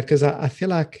like that, because I feel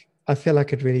like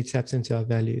it really taps into our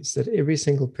values, that every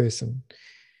single person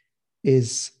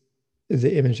is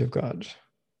the image of God.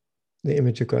 The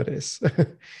image of God is.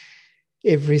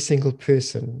 Every single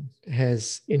person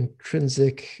has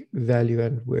intrinsic value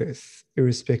and worth,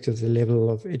 irrespective of the level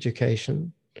of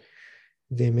education,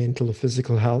 their mental or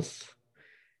physical health,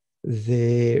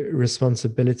 their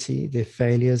responsibility, their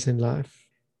failures in life,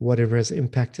 whatever has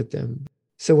impacted them.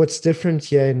 So what's different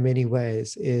here in many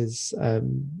ways is, I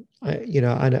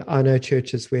know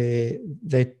churches where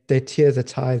they tier the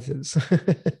tithers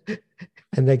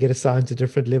and they get assigned to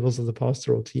different levels of the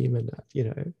pastoral team,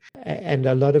 and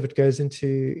a lot of it goes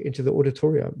into the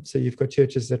auditorium. So you've got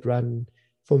churches that run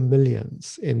for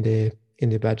millions in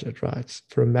their budget, right,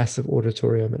 for a massive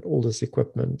auditorium and all this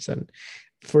equipment, and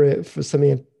for a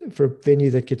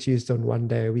venue that gets used on one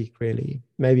day a week, really,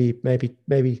 maybe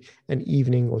an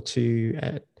evening or two,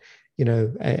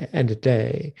 and a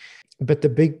day. But the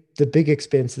big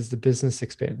expense is the business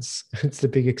expense. It's the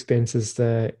big expense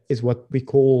is what we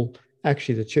call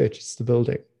actually the church. It's the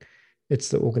building. It's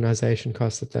the organization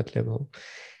cost at that level.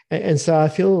 And so I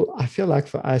feel like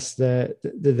for us the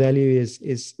value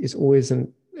is always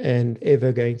and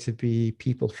ever going to be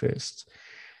people first.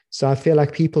 So I feel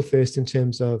like people first in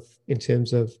terms of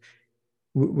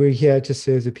we're here to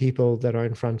serve the people that are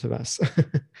in front of us,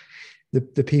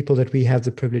 the people that we have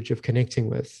the privilege of connecting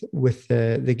with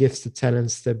the gifts, the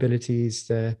talents, the abilities,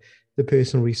 the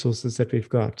personal resources that we've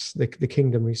got, the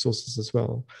kingdom resources as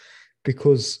well,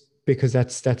 because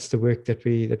that's the work that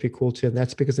we call to, and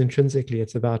that's because intrinsically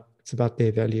it's about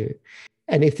their value.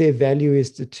 And if their value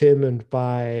is determined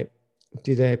by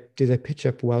do they pitch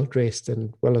up well dressed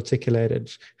and well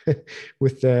articulated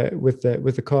with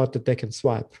the card that they can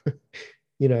swipe,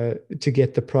 to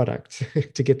get the product,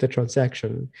 to get the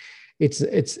transaction,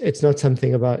 it's not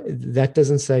something about that.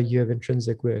 Doesn't say you have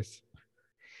intrinsic worth,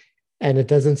 and it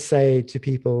doesn't say to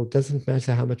people, doesn't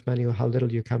matter how much money or how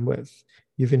little you come with,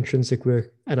 you've intrinsic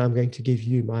work, and I'm going to give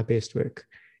you my best work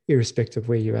irrespective of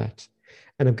where you're at,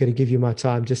 and I'm going to give you my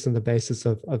time just on the basis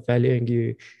of valuing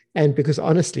you. And because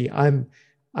honestly, I'm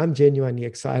genuinely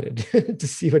excited to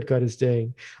see what God is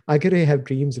doing. I get to have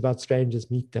dreams about strangers,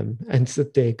 meet them, and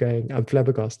sit there going, I'm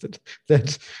flabbergasted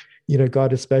that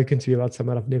God has spoken to me about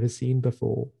someone I've never seen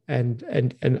before, and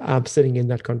I'm sitting in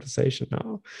that conversation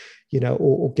now,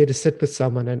 or get to sit with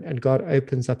someone and God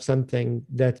opens up something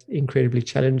that's incredibly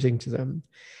challenging to them,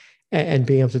 and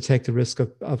being able to take the risk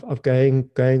of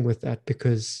going with that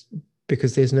because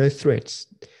there's no threats.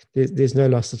 There's no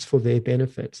loss. It's for their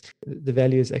benefit. The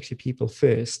value is actually people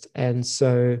first. And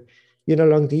so,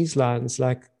 along these lines,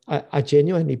 like I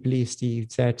genuinely believe,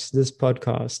 Steve, that this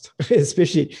podcast,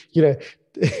 especially,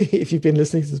 if you've been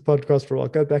listening to this podcast for a while,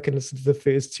 go back and listen to the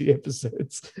first 2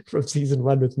 episodes from season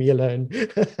 1 with me alone.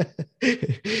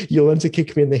 You'll want to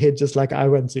kick me in the head just like I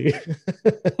want to.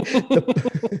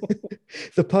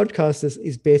 The podcast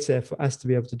is better for us to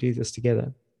be able to do this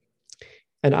together.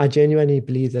 And I genuinely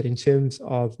believe that in terms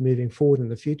of moving forward in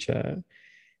the future,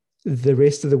 the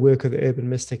rest of the work of the Urban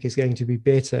Mystic is going to be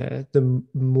better the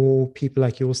more people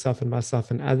like yourself and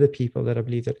myself and other people that I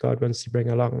believe that God wants to bring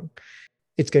along.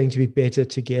 It's going to be better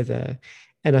together.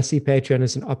 And I see Patreon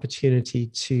as an opportunity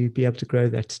to be able to grow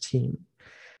that team.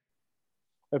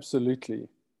 Absolutely.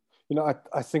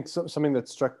 I think something that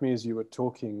struck me as you were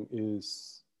talking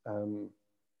is,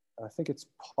 I think it's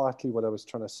partly what I was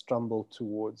trying to stumble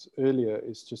towards earlier,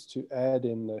 is just to add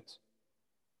in that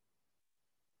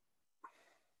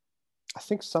I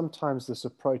think sometimes this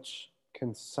approach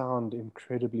can sound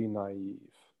incredibly naive.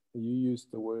 You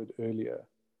used the word earlier.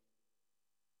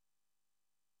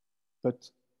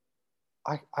 But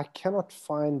I cannot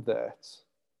find that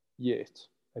yet,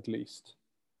 at least,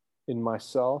 in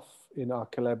myself, in our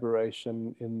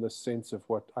collaboration, in the sense of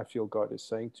what I feel God is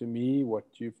saying to me, what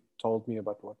you've told me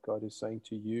about what God is saying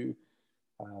to you,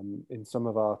 in some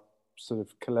of our sort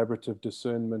of collaborative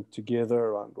discernment together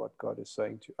around what God is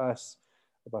saying to us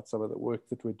about some of the work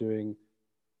that we're doing.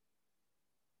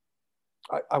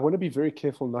 I want to be very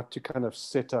careful not to kind of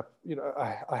set up,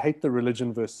 I hate the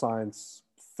religion versus science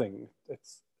thing.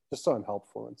 It's just so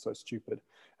unhelpful and so stupid.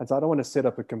 And so I don't want to set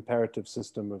up a comparative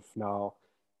system of now,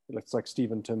 it's like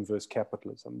Stephen Tim versus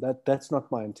capitalism. That's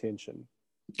not my intention.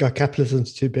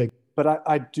 Capitalism's too big. But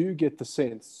I do get the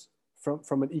sense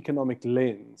from an economic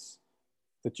lens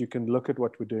that you can look at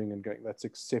what we're doing and going, that's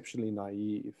exceptionally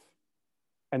naive.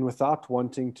 And without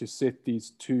wanting to set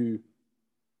these two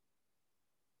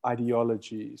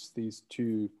ideologies, these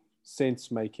two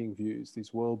sense-making views,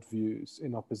 these world views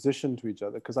in opposition to each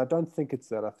other, because I don't think it's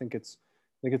that. I think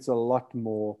it's a lot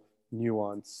more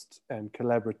nuanced and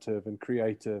collaborative and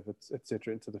creative,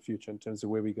 etc., into the future in terms of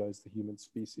where we go as the human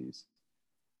species.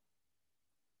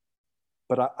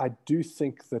 But I do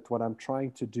think that what I'm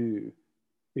trying to do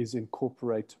is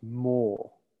incorporate more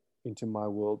into my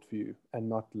worldview and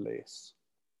not less.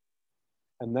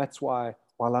 And that's why,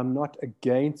 while I'm not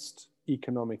against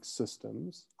economic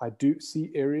systems, I do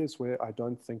see areas where I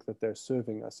don't think that they're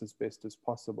serving us as best as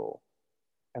possible.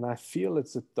 And I feel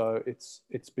it's though it's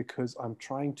because I'm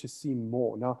trying to see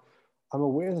more. Now, I'm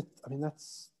aware that, I mean,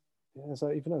 that's,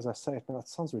 even as I say it now, it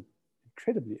sounds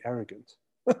incredibly arrogant.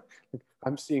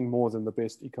 I'm seeing more than the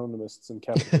best economists and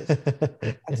capitalists.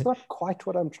 It's not quite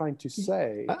what I'm trying to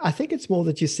say. I think it's more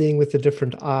that you're seeing with a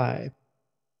different eye.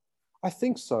 I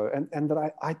think so. And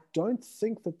that I don't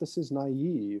think that this is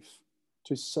naive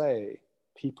to say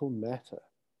people matter,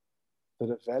 that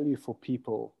a value for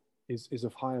people is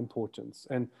of high importance.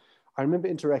 And I remember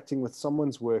interacting with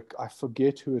someone's work. I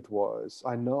forget who it was.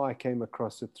 I know I came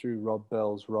across it through Rob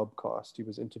Bell's Robcast. He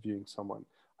was interviewing someone.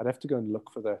 I'd have to go and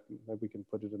look for that. And maybe we can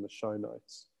put it in the show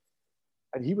notes.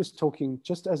 And he was talking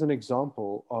just as an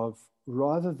example of,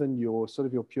 rather than your sort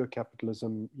of your pure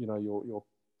capitalism, your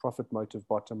profit motive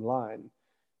bottom line,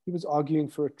 he was arguing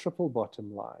for a triple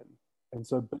bottom line. And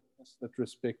so business that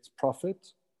respects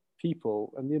profit,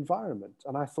 people, and the environment.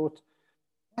 And I thought,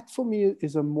 that for me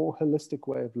is a more holistic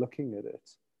way of looking at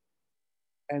it.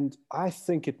 And I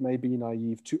think it may be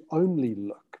naive to only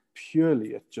look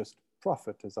purely at just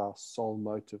profit as our sole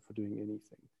motive for doing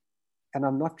anything. And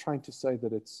I'm not trying to say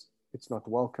that it's not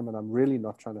welcome, and I'm really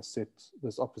not trying to set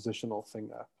this oppositional thing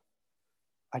up.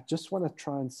 I just want to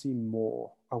try and see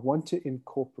more. I want to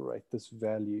incorporate this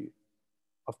value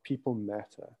of people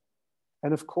matter.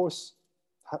 And of course,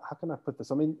 how can I put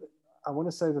this? I mean, I want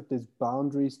to say that there's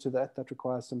boundaries to that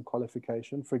requires some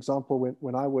qualification. For example,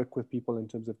 when I work with people in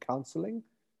terms of counseling,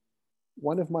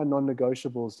 one of my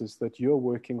non-negotiables is that you're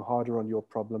working harder on your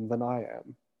problem than I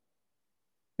am.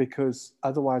 Because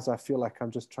otherwise I feel like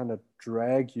I'm just trying to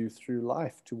drag you through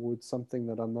life towards something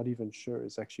that I'm not even sure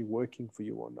is actually working for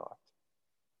you or not.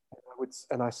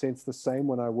 And I sense the same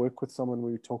when I work with someone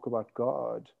where we talk about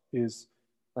God, is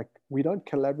like, we don't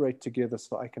collaborate together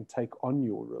so I can take on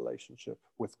your relationship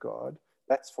with God.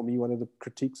 That's for me one of the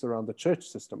critiques around the church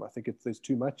system. I think there's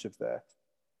too much of that.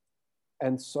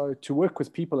 And so to work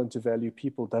with people and to value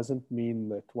people doesn't mean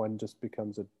that one just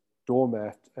becomes a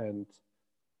doormat and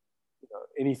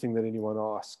anything that anyone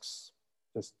asks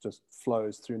just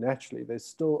flows through naturally. There's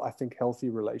still, I think, healthy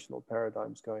relational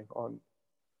paradigms going on.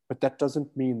 But that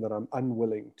doesn't mean that I'm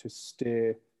unwilling to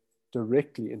stare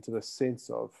directly into the sense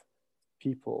of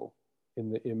people in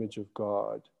the image of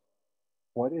God.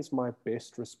 What is my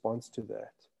best response to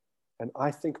that? And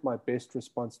I think my best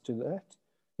response to that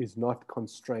is not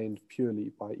constrained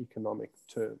purely by economic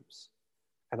terms.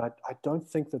 And I don't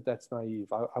think that that's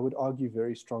naive. I would argue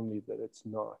very strongly that it's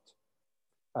not.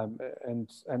 And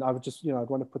I would just, I'd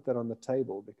want to put that on the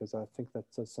table, because I think that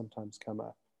does sometimes come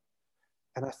up.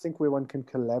 And I think where one can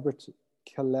collaborate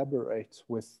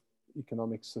with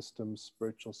economic systems,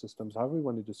 spiritual systems, however we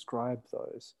want to describe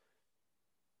those,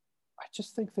 I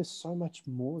just think there's so much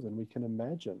more than we can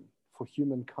imagine for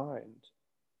humankind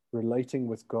relating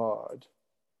with God,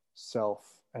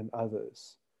 self, and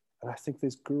others. And I think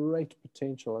there's great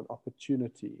potential and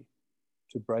opportunity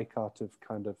to break out of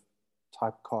kind of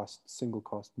typecast, single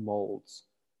cast molds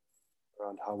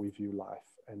around how we view life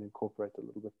and incorporate a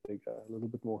little bit bigger, a little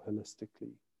bit more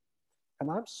holistically.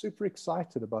 And I'm super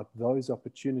excited about those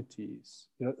opportunities.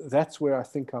 That's where I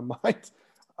think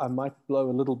I might blow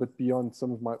a little bit beyond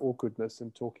some of my awkwardness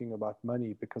in talking about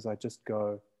money, because I just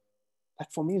go,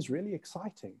 that for me is really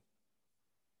exciting.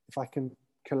 If I can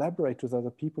collaborate with other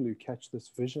people who catch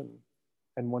this vision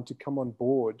and want to come on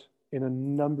board in a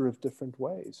number of different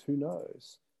ways, who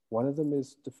knows? One of them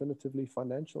is definitively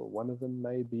financial. One of them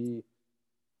may be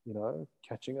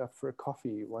catching up for a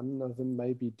coffee. One of them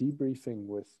may be debriefing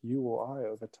with you or I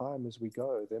over time as we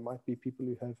go. There might be people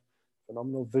who have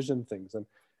phenomenal vision things.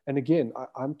 And again,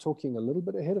 I'm talking a little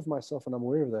bit ahead of myself, and I'm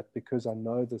aware of that because I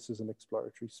know this is an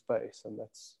exploratory space, and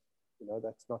that's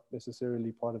not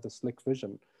necessarily part of the slick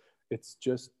vision. It's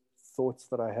just thoughts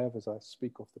that I have as I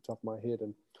speak off the top of my head.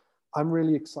 And I'm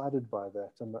really excited by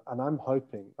that. And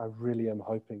I really am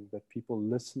hoping that people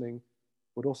listening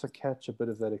would also catch a bit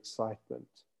of that excitement,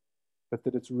 but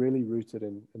that it's really rooted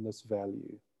in this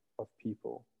value of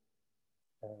people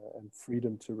and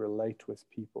freedom to relate with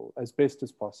people as best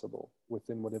as possible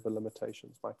within whatever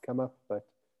limitations might come up, but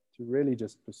to really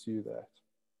just pursue that.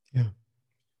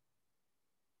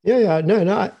 Yeah.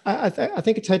 No. I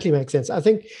think it totally makes sense. I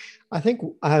think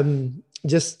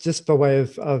just by way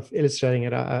of illustrating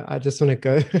it, I just want to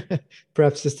go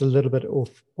perhaps just a little bit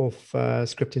off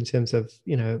script in terms of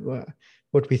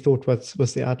what we thought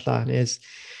was the outline is.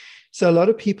 So a lot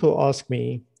of people ask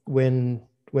me when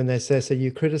they say, so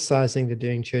you're criticizing the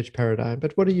doing church paradigm,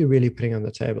 but what are you really putting on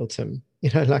the table, Tim?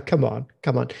 Like, come on,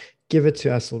 give it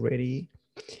to us already.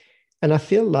 And I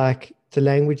feel like the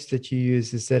language that you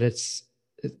use is that it's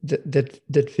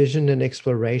that vision and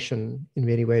exploration in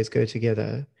many ways go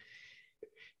together.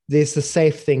 There's the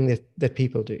safe thing that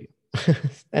people do.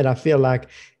 And I feel like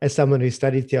as someone who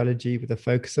studied theology with a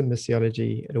focus on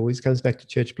missiology, it always comes back to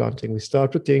church planting. We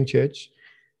start with doing church,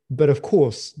 but of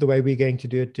course, the way we're going to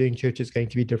do it, doing church is going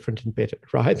to be different and better,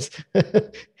 right?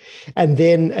 And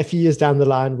then a few years down the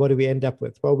line, what do we end up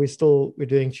with? Well, we're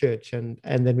doing church, and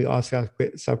then we ask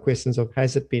ourselves questions of,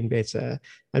 has it been better?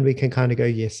 And we can kind of go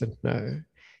yes and no.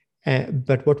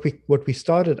 But what we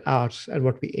started out and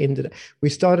what we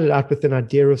started out with an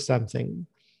idea of something,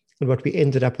 and what we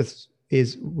ended up with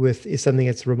is something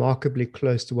that's remarkably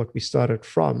close to what we started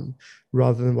from,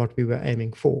 rather than what we were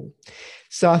aiming for.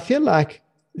 So I feel like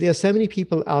there are so many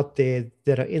people out there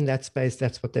that are in that space.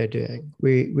 That's what they're doing.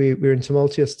 We're in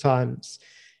tumultuous times.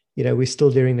 We're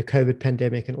still during the COVID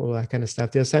pandemic and all that kind of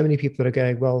stuff. There are so many people that are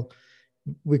going, well,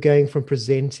 we're going from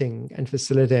presenting and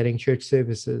facilitating church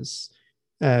services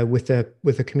with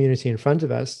a community in front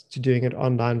of us to doing it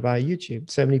online via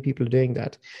YouTube. So many people are doing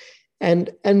that.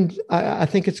 And I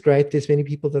think it's great. There's many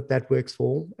people that works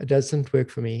for. It doesn't work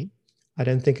for me. I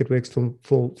don't think it works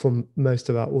for most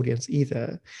of our audience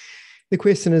either. The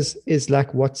question is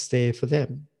like, what's there for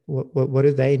them? What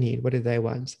do they need? What do they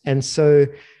want? And so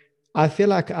I feel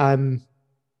like I'm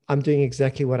doing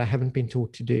exactly what I haven't been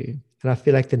taught to do. And I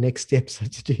feel like the next steps are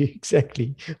to do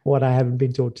exactly what I haven't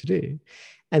been taught to do.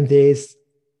 And there's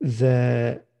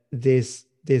a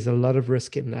lot of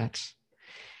risk in that.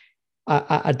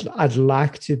 I'd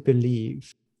like to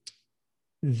believe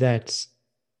that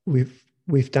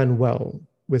we've done well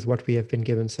with what we have been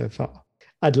given so far.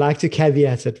 I'd like to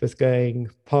caveat it with going,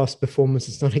 past performance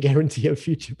is not a guarantee of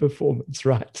future performance,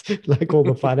 right? Like all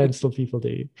the financial people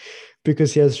do,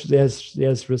 because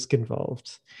there's risk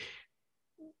involved.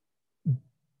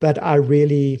 But I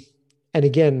really, and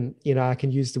again, I can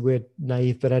use the word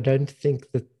naive, but I don't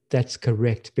think that that's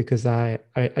correct, because I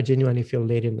genuinely feel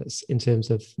led in this in terms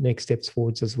of next steps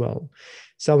forwards as well.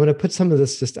 So I'm going to put some of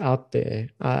this just out there,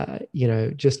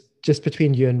 just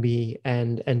between you and me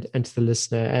and to the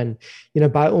listener. And,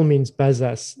 by all means, buzz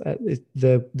us.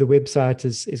 The website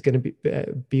is going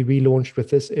to be relaunched with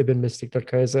this,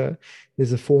 urbanmystic.co.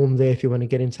 There's a form there if you want to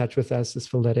get in touch with us. Just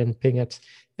fill that in, ping it.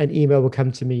 An email will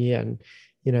come to me, and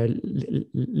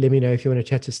let me know if you want to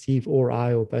chat to Steve or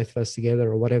I or both of us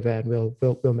together or whatever, and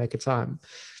we'll make a time.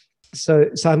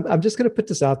 So I'm just going to put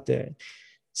this out there.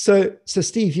 So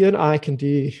Steve, you and I can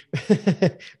do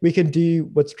we can do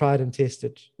what's tried and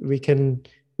tested. We can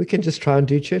just try and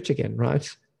do church again, right?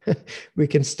 We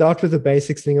can start with the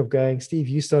basics thing of going, Steve,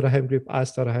 you start a home group, I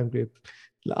start a home group.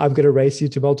 I'm going to race you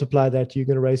to multiply that. You're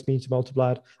going to race me to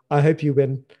multiply it. I hope you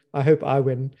win. I hope I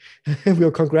win.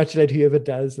 We'll congratulate whoever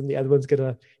does, and the other one's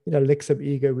going to, lick some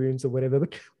ego wounds or whatever.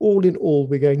 But all in all,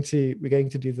 we're going to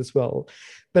do this well.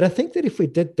 But I think that if we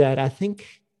did that, I think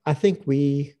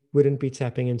we wouldn't be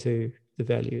tapping into the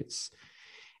values.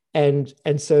 And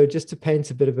so just to paint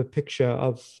a bit of a picture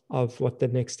of what the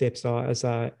next steps are as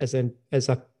I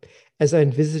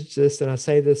envisage this, and I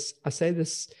say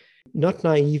this not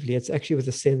naively, it's actually with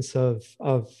a sense of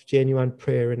genuine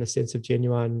prayer and a sense of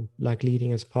genuine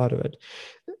leading as part of it.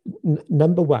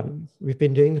 Number one, we've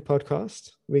been doing the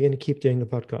podcast. We're going to keep doing the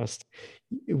podcast.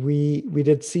 We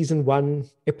did season 1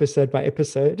 episode by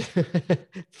episode,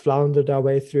 floundered our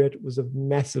way through it. It was a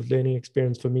massive learning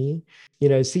experience for me.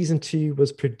 Season 2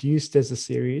 was produced as a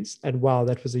series, and wow,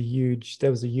 that was a huge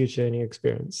learning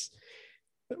experience.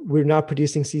 We're now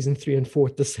producing season 3 and 4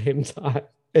 at the same time.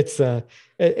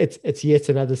 it's yet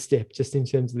another step just in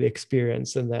terms of the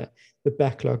experience and the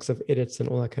backlogs of edits and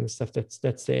all that kind of stuff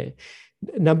that's there.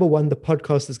 Number one, the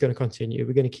podcast is going to continue.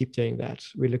 We're going to keep doing that.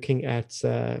 We're looking at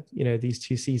these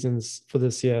 2 seasons for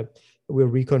this year. We'll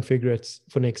reconfigure it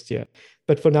for next year,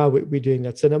 but for now we're doing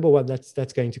that. So number one,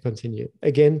 that's going to continue.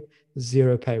 Again,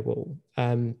 zero paywall.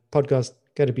 Podcast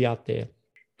going to be out there,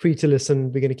 free to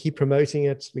listen. We're going to keep promoting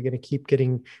it. We're going to keep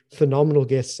getting phenomenal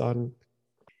guests on.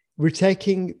 We're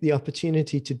taking the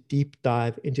opportunity to deep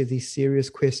dive into these serious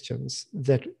questions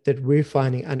that we're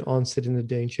finding unanswered in the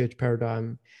Doing Church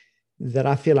paradigm, that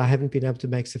I feel I haven't been able to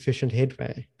make sufficient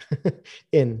headway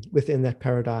within that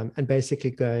paradigm, and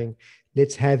basically going,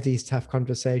 let's have these tough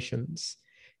conversations,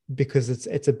 because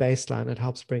it's a baseline. It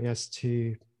helps bring us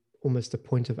to almost a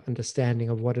point of understanding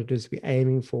of what it is we're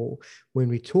aiming for when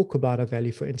we talk about our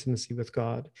value for intimacy with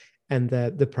God, and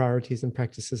the priorities and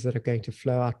practices that are going to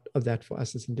flow out of that for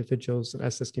us as individuals and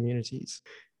us as communities.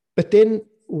 But then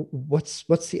what's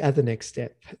the other next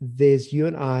step? There's you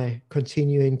and I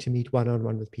continuing to meet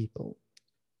one-on-one with people.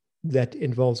 That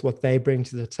involves what they bring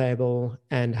to the table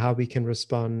and how we can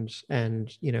respond,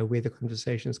 and where the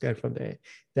conversations go from there.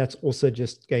 That's also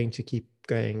just going to keep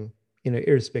going,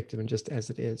 irrespective and just as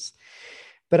it is.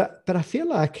 But I feel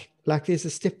like there's a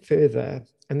step further,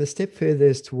 and the step further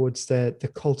is towards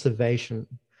the cultivation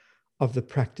of the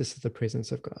practice of the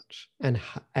presence of God,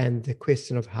 and the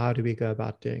question of how do we go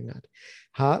about doing that?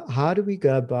 How do we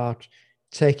go about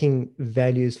taking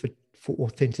values for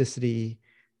authenticity,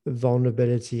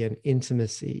 vulnerability, and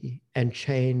intimacy, and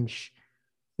change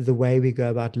the way we go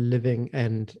about living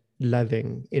and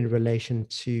loving in relation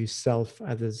to self,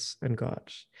 others, and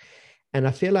God? And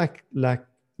I feel like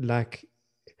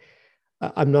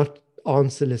I'm not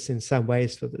answerless in some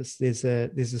ways for this. There's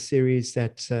a series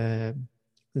that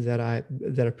I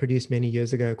produced many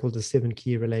years ago called The 7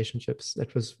 Key Relationships,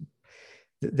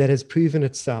 that has proven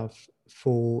itself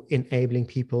for enabling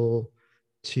people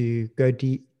to go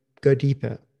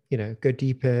deeper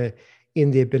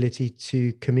in the ability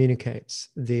to communicate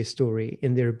their story,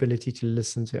 in their ability to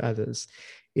listen to others.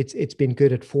 It's been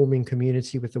good at forming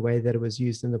community with the way that it was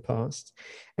used in the past.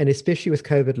 And especially with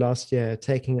COVID last year,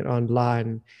 taking it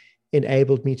online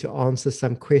enabled me to answer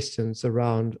some questions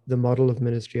around the model of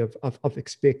ministry of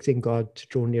expecting God to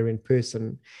draw near in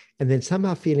person, and then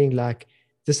somehow feeling like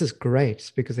this is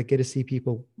great because I get to see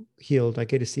people healed. I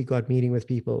get to see God meeting with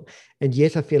people. And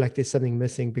yet I feel like there's something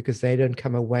missing because they don't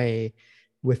come away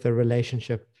with a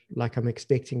relationship like I'm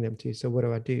expecting them to. So what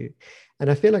do I do?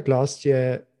 And I feel like last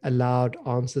year allowed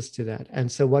answers to that.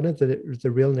 And so one of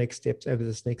the real next steps over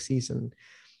this next season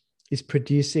is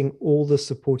producing all the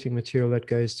supporting material that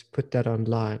goes to put that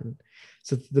online.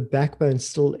 So the backbone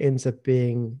still ends up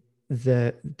being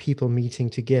the people meeting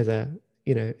together,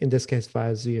 in this case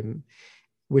via Zoom,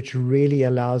 which really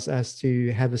allows us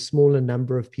to have a smaller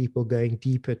number of people going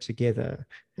deeper together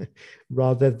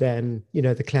rather than,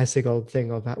 the classic old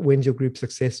thing of when's your group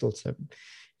successful, Tim?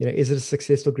 Is it a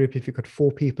successful group if you've got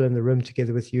 4 people in the room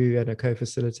together with you and a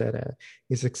co-facilitator?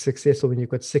 Is it successful when you've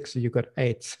got 6 or you've got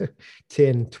 8,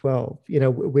 10, 12?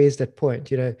 Where's that point?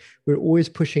 We're always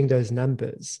pushing those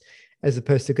numbers as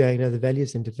opposed to going, the value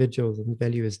is individual and the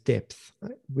value is depth.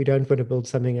 We don't want to build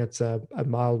something that's a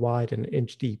mile wide and an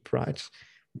inch deep, right?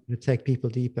 To take people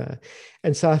deeper.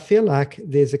 And so I feel like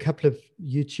there's a couple of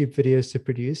YouTube videos to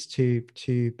produce to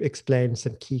explain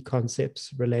some key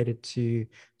concepts related to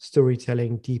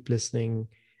storytelling, deep listening,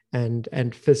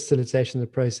 and facilitation of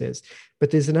the process. But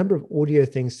there's a number of audio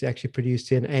things to actually produce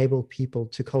to enable people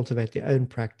to cultivate their own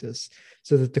practice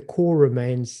so that the core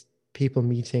remains people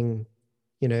meeting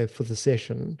for the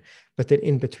session, but then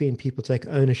in between people take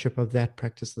ownership of that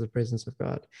practice of the presence of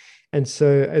God. And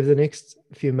so over the next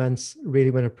few months,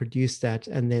 really want to produce that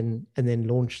and then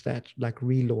launch that,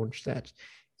 relaunch that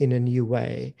in a new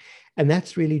way. And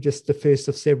that's really just the first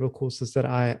of several courses that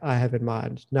I have in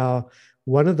mind. Now,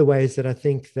 one of the ways that I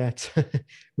think that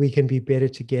we can be better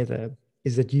together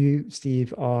is that you,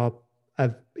 Steve, are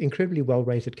an incredibly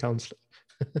well-rated counselor.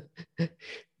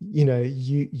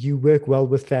 You work well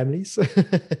with families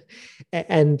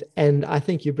and I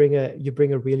think you bring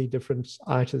a really different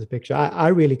eye to the picture. I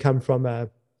really come from a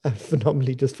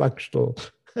phenomenally dysfunctional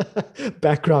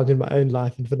background in my own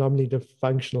life, and phenomenally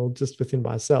dysfunctional just within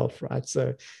myself, right?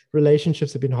 So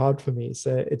relationships have been hard for me.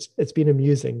 So it's been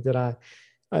amusing that I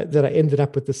ended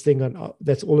up with this thing on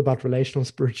that's all about relational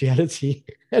spirituality,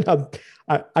 and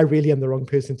I really am the wrong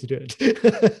person to do it.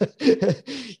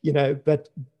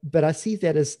 But I see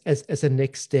that as a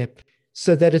next step,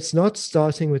 so that it's not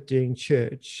starting with doing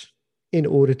church in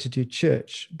order to do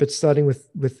church, but starting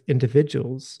with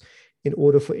individuals in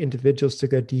order for individuals to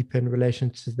go deeper in relation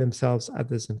to themselves,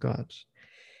 others, and God.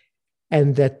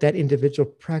 And that individual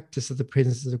practice of the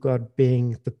presence of God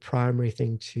being the primary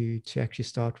thing to actually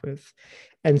start with.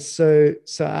 And so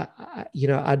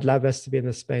I'd love us to be in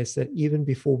the space that even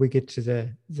before we get to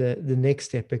the next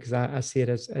step, because I see it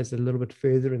as a little bit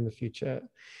further in the future,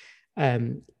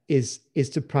 is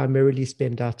to primarily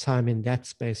spend our time in that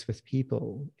space with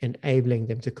people, enabling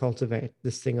them to cultivate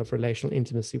this thing of relational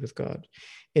intimacy with God,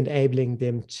 enabling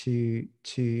them to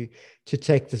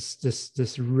take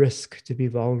this risk to be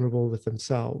vulnerable with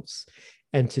themselves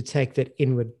and to take that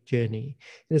inward journey.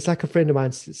 And it's like a friend of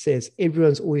mine says,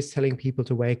 everyone's always telling people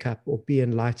to wake up or be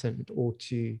enlightened or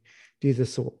to do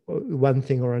this or one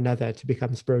thing or another to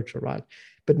become spiritual, right?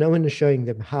 But no one is showing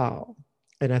them how.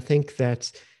 And I think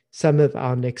that some of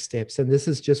our next steps, and this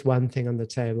is just one thing on the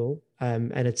table,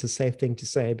 and it's a safe thing to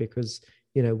say because,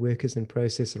 work is in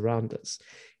process around this,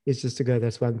 is just to go,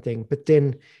 that's one thing. But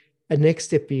then a next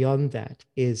step beyond that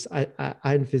is I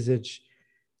envisage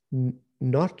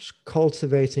not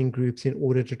cultivating groups in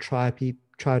order to try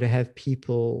to have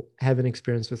people have an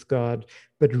experience with God,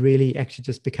 but really actually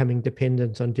just becoming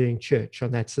dependent on doing church,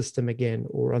 on that system again,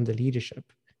 or on the leadership.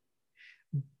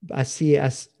 I see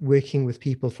us working with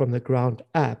people from the ground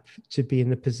up to be in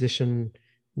the position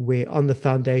where, on the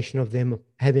foundation of them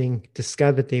having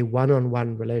discovered their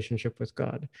one-on-one relationship with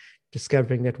God,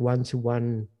 discovering that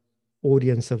one-to-one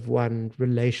audience of one,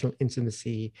 relational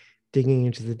intimacy, digging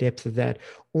into the depth of that,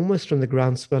 almost from the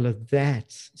groundswell of that,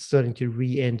 starting to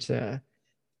re-enter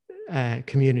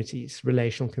communities,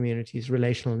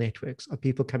 relational networks of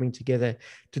people coming together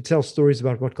to tell stories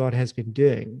about what God has been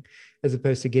doing, as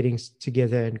opposed to getting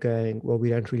together and going, well,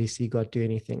 we don't really see God do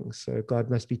anything, so God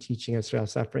must be teaching us through our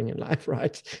suffering in life,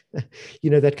 right?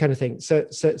 That kind of thing. So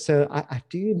I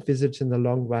do envisage in the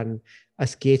long run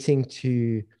us getting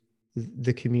to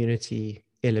the community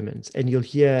elements, and you'll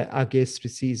hear our guests for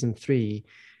season 3.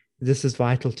 This is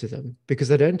vital to them,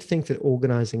 because I don't think that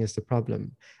organizing is the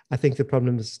problem. I think the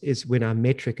problem is when our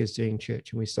metric is doing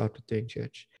church and we start with doing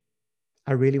church.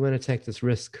 I really want to take this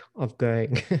risk of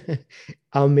going,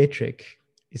 our metric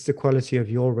is the quality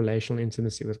of your relational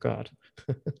intimacy with God.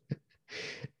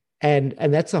 And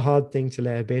that's a hard thing to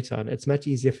lay a bet on. It's much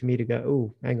easier for me to go,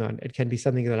 oh, hang on, it can be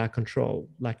something that I control,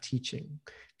 like teaching,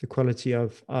 the quality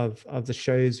of the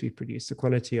shows we produce, the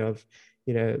quality of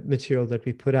material that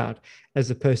we put out,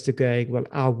 as opposed to going, well,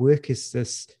 our work is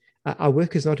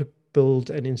not to build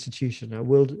an institution. Our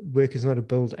work is not to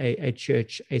build a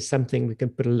church, something we can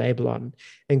put a label on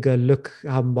and go, look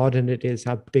how modern it is,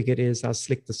 how big it is, how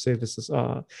slick the services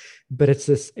are. But it's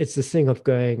this thing of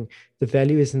going, the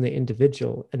value is in the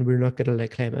individual, and we're not going to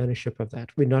claim ownership of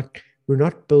that. We're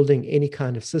not building any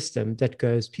kind of system that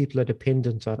goes, people are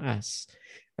dependent on us.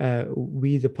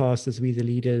 We, the pastors, we, the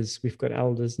leaders, we've got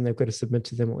elders and they've got to submit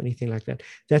to them or anything like that.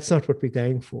 That's not what we're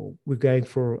going for. We're going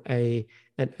for an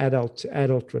adult to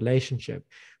adult relationship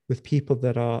with people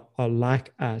that are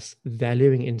like us,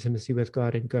 valuing intimacy with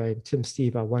God and going, Tim,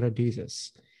 Steve, I want to do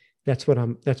this. That's what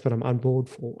I'm on board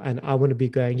for. And I want to be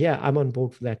going, yeah, I'm on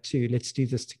board for that too. Let's do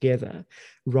this together,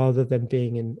 rather than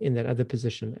being in that other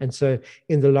position. And so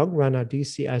in the long run, I do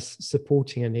see us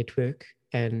supporting a network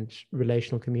and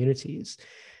relational communities.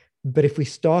 But if we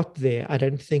start there, I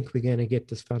don't think we're going to get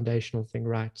this foundational thing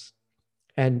right.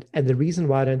 And the reason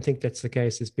why I don't think that's the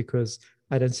case is because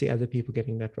I don't see other people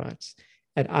getting that right.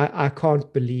 And I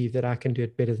can't believe that I can do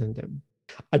it better than them.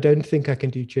 I don't think I can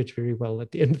do church very well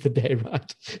at the end of the day,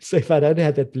 right? So if I don't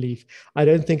have that belief, I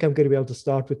don't think I'm going to be able to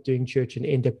start with doing church and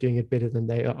end up doing it better than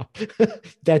they are.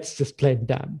 That's just plain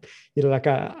dumb. Like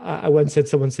I once had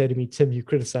someone say to me, Tim, you're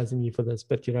criticizing me for this,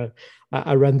 but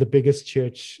I run the biggest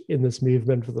church in this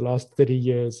movement for the last 30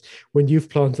 years. When you've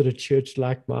planted a church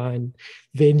like mine,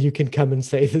 then you can come and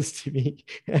say this to me.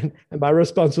 And my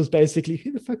response was basically,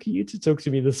 who the fuck are you to talk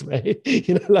to me this way?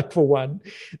 For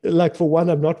one,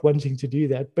 I'm not wanting to do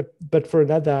that. But for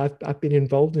another, I've been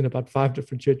involved in about 5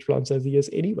 different church plants over the years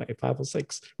anyway, 5 or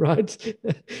 6, right?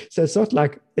 So it's not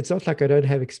like I don't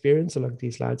have experience along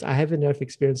these lines. I have enough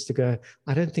experience to go,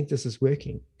 I don't think this is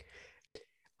working.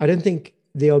 I don't think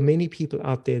there are many people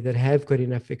out there that have got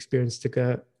enough experience to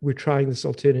go, we're trying this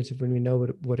alternative when we know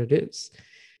what it is.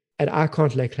 And I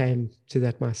can't lay claim to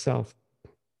that myself.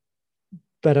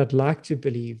 But I'd like to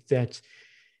believe that,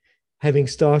 having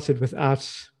started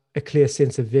without a clear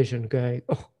sense of vision, going,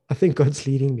 oh, I think God's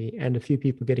leading me, and a few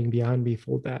people getting behind me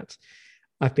for that,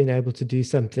 I've been able to do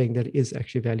something that is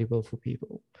actually valuable for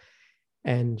people.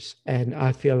 And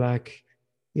I feel like,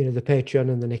 the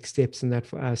Patreon and the next steps and that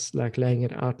for us, like laying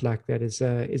it out like that is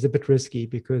a bit risky,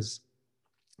 because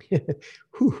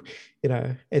Whew,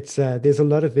 it's there's a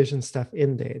lot of vision stuff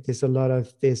in there. There's a lot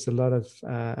of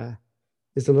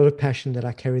passion that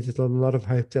I carry. There's a lot of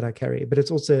hope that I carry, but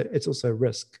it's also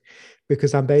risk,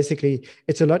 because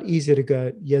it's a lot easier to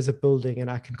go, here's a building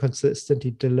and I can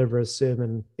consistently deliver a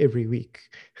sermon every week,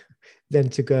 than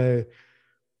to go,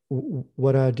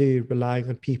 what do I do relying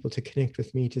on people to connect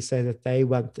with me to say that they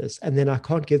want this, and then I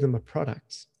can't give them a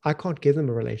product. I can't give them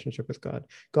a relationship with God.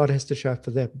 God has to show up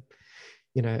for them.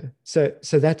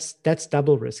 So that's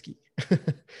double risky.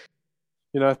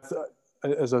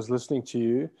 As I was listening to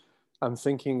you, I'm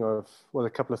thinking of, well, a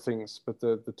couple of things, but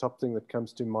the top thing that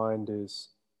comes to mind is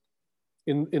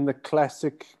in the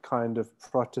classic kind of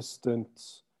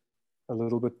Protestant, a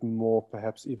little bit more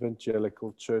perhaps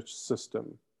evangelical church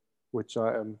system, which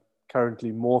I am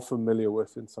currently more familiar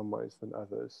with in some ways than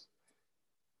others.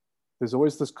 There's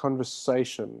always this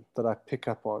conversation that I pick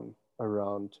up on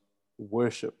around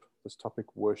worship, this topic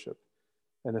worship.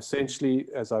 And essentially,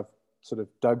 as I've sort of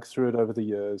dug through it over the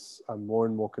years, I'm more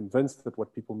and more convinced that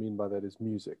what people mean by that is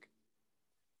music.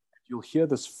 You'll hear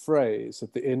this phrase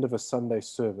at the end of a Sunday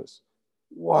service: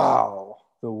 wow,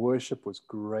 the worship was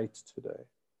great today.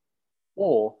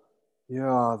 Or,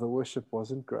 yeah, the worship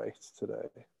wasn't great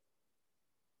today.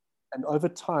 And over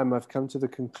time, I've come to the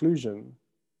conclusion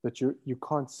that you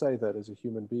can't say that as a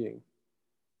human being.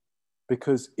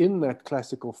 Because in that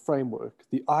classical framework,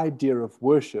 the idea of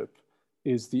worship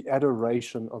is the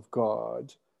adoration of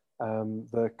God,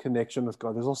 the connection with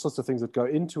God. There's all sorts of things that go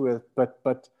into it,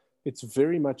 but it's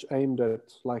very much aimed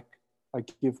at, like, I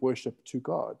give worship to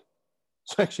God.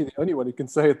 So actually the only one who can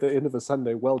say at the end of a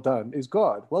Sunday, well done, is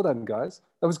God. Well done, guys.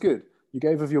 That was good. You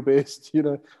gave of your best.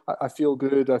 I feel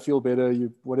good. I feel better.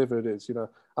 Whatever it is,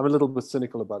 I'm a little bit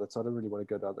cynical about it, so I don't really want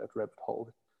to go down that rabbit hole.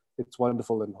 It's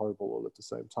wonderful and horrible all at the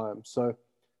same time. So,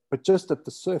 but just at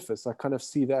the surface, I kind of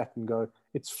see that and go,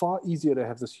 it's far easier to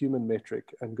have this human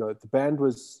metric and go, the band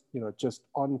was, just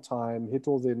on time, hit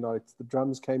all their notes, the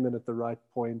drums came in at the right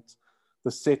point,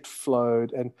 the set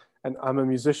flowed, and I'm a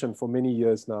musician for many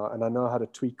years now, and I know how to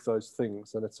tweak those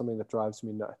things, and it's something that drives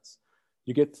me nuts.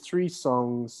 You get 3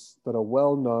 songs that are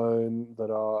well known,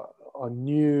 that are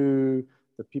new,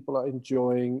 that people are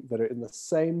enjoying, that are in the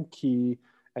same key,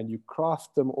 and you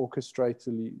craft them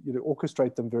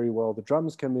orchestrate them very well. The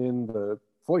drums come in, the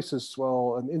voices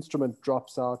swell, an instrument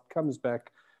drops out, comes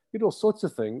back, you do all sorts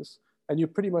of things, and you're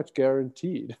pretty much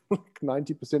guaranteed.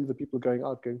 90% of the people are going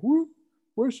out going, woo,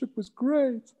 worship was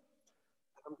great.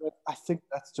 I think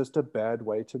that's just a bad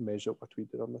way to measure what we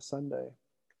did on the Sunday.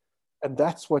 And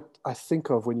that's what I think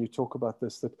of when you talk about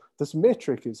this, that this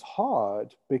metric is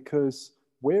hard, because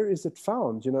where is it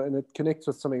found? And it connects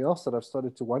with something else that I've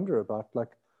started to wonder about.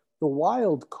 Like, the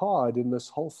wild card in this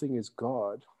whole thing is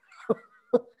God.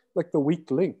 Like the weak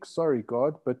link, sorry,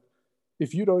 God, but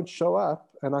if you don't show up,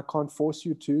 and I can't force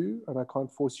you to, and I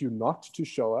can't force you not to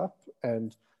show up,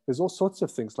 and there's all sorts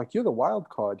of things, like, you're the wild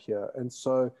card here. And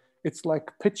so it's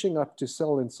like pitching up to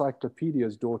sell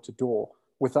encyclopedias door to door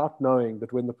without knowing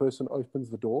that when the person opens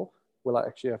the door, will I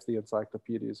actually have the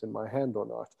encyclopedias in my hand or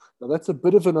not? Now, that's a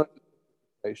bit of an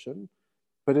operation,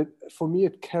 but for me,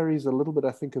 it carries a little bit,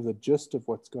 I think, of the gist of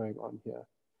what's going on here.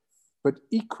 But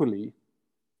equally,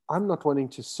 I'm not wanting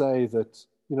to say that,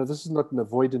 this is not an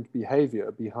avoidant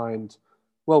behavior behind,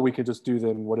 well, we can just do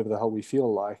then whatever the hell we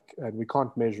feel like, and we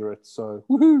can't measure it, so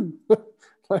woohoo!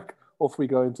 Like, off we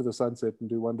go into the sunset and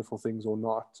do wonderful things or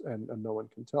not, and no one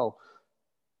can tell.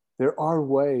 There are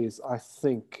ways, I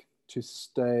think, to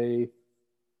stay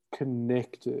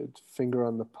connected, finger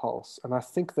on the pulse. And I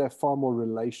think they're far more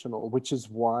relational, which is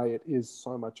why it is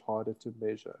so much harder to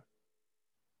measure.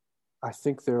 I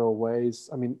think there are ways,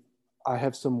 I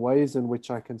have some ways in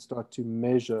which I can start to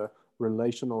measure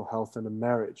relational health in a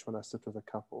marriage when I sit with a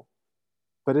couple.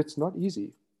 But it's not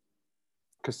easy,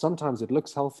 because sometimes it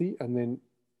looks healthy and then,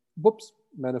 whoops,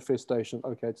 manifestation,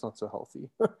 okay, it's not so healthy.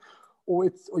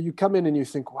 Or you come in and you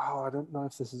think, wow, I don't know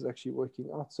if this is actually working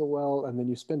out so well. And then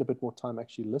you spend a bit more time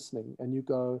actually listening and you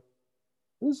go,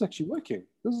 this is actually working.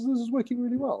 This is working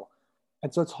really well.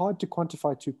 And so it's hard to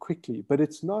quantify too quickly, but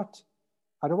it's not,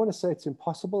 I don't want to say it's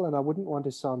impossible, and I wouldn't want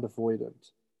to sound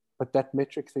avoidant, but that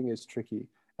metric thing is tricky.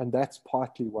 And that's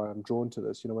partly why I'm drawn to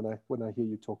this, when I hear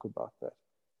you talk about that,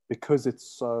 because it's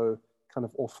so kind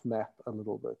of off map a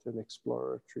little bit and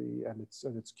exploratory, and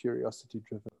it's curiosity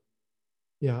driven.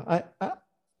 Yeah,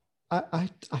 I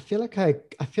feel like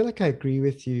I agree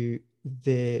with you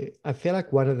there. I feel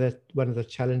like one of the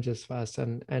challenges for us,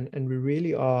 and we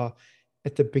really are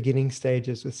at the beginning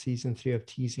stages with season 3 of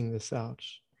teasing this out.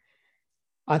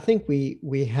 I think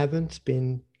we haven't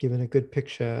been given a good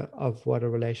picture of what a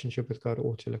relationship with God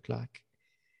ought to look like.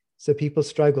 So people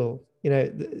struggle.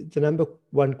 The number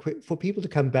one for people to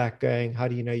come back going, how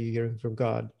do you know you're hearing from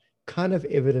God? Kind of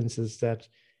evidences that,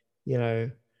 we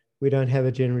don't have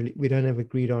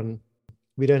agreed on,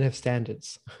 we don't have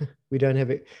standards. we don't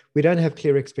have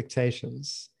clear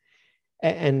expectations.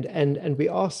 And we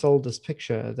are sold this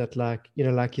picture that, like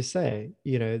you say,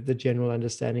 the general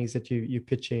understanding is that you're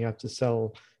pitching up to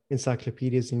sell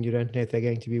encyclopedias and you don't know if they're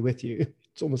going to be with you.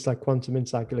 It's almost like quantum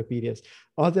encyclopedias.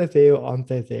 Are they there or aren't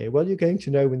they there? Well, you're going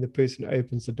to know when the person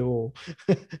opens the door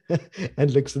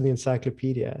and looks in the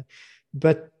encyclopedia.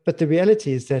 But the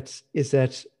reality is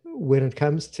that when it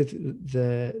comes to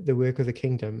the work of the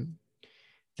kingdom,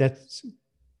 that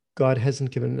God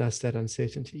hasn't given us that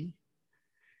uncertainty.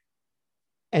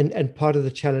 And part of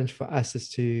the challenge for us is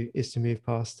to move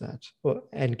past that,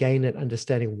 and gain an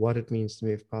understanding what it means to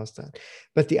move past that.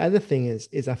 But the other thing is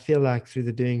I feel like through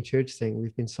the doing church thing,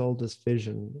 we've been sold this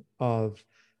vision of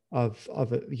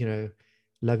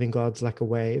loving God's like a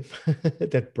wave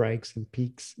that breaks and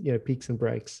peaks, peaks and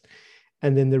breaks.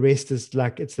 And then the rest is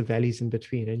like, it's the valleys in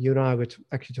between. And you and I were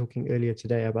actually talking earlier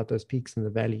today about those peaks and the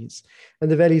valleys.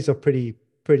 And the valleys are pretty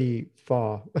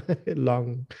far,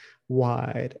 long,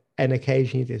 wide, and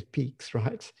occasionally there's peaks,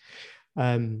 right?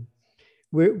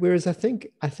 Whereas I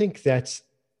think that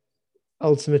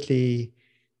ultimately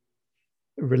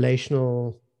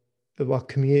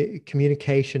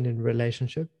communication in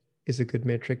relationship is a good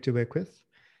metric to work with.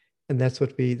 And that's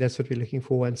what we're looking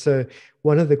for. And so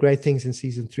one of the great things in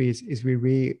season 3 is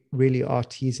we really are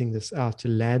teasing this out to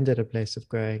land at a place of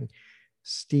going,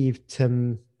 Steve,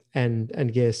 Tim,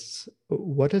 and guests,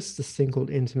 what does the single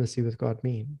intimacy with God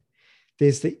mean?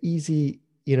 There's the easy,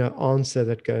 answer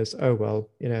that goes, oh, well,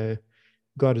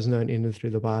 God is known in and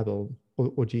through the Bible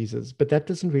or Jesus, but that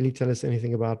doesn't really tell us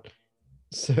anything about.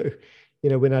 So,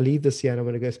 when I leave this year and I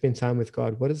want to go spend time with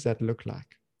God, what does that look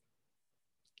like?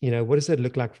 What does that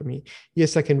look like for me?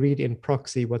 Yes, I can read in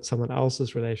proxy what someone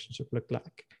else's relationship looked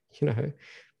like,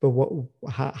 but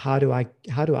how do I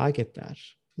get that?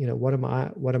 What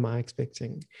am I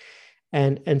expecting?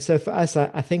 And so for us,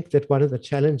 I think that one of the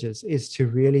challenges is to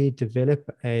really develop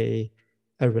a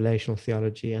relational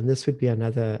theology. And this would be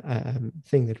another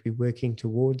thing that we're working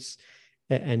towards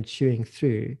and chewing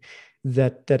through,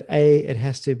 that it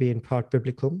has to be in part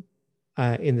biblical,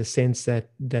 in the sense that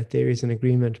there is an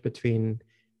agreement between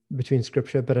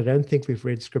scripture, but I don't think we've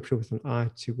read scripture with an eye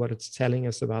to what it's telling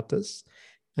us about this.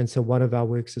 And so one of our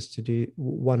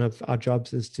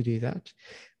jobs is to do that.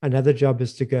 Another job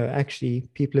is to go, actually,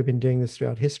 people have been doing this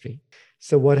throughout history.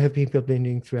 So what have people been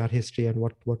doing throughout history, and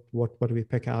what do we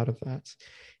pick out of that?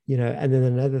 And then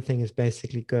another thing is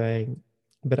basically going,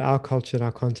 but our culture and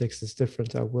our context is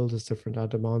different, our world is different, our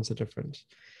demands are different.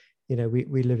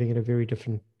 We're living in a very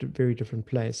different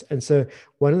place. And so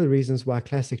one of the reasons why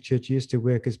classic church used to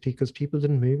work is because people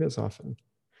didn't move as often.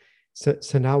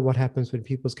 So now what happens when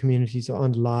people's communities are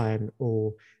online,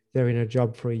 or they're in a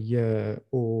job for a year,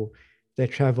 or they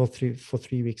travel for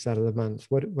 3 weeks out of the month?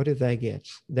 What do they get?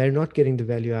 They're not getting the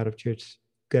value out of church,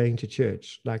 going to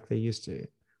church like they used to,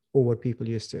 or what people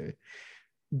used to.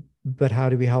 But how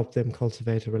do we help them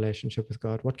cultivate a relationship with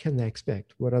God? What can they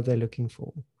expect? What are they looking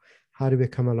for? How do we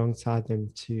come alongside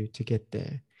them to get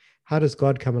there? How does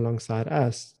God come alongside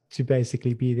us to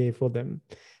basically be there for them?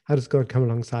 How does God come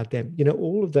alongside them?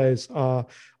 All of those are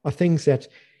things that,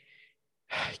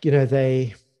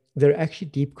 they're actually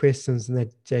deep questions,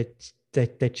 and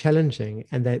they're challenging,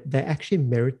 and they actually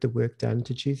merit the work done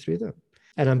to chew through them.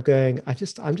 And I'm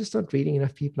just not reading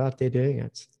enough people out there doing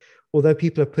it. Although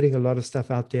people are putting a lot of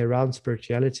stuff out there around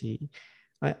spirituality,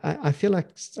 I feel like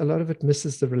a lot of it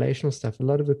misses the relational stuff. A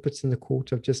lot of it puts in the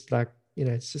court of just like,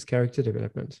 it's just character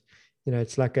development.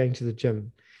 It's like going to the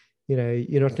gym.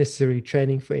 You're not necessarily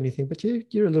training for anything, but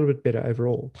you're a little bit better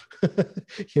overall,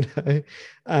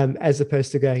 as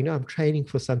opposed to going, no, I'm training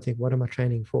for something. What am I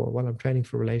training for? Well, I'm training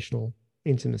for relational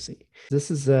intimacy.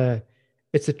 It's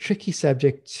a tricky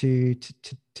subject to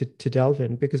delve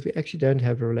in, because we actually don't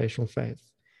have a relational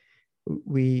faith.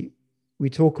 We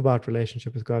talk about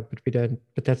relationship with God,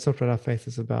 but that's not what our faith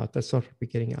is about. That's not what we're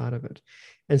getting out of it.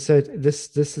 And so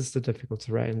this is the difficult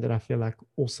terrain that I feel like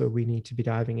also we need to be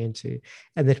diving into,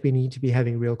 and that we need to be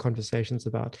having real conversations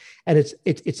about. And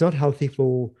it's not healthy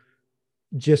for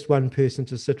just one person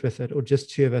to sit with it, or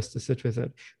just two of us to sit with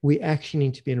it. We actually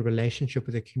need to be in a relationship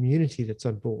with a community that's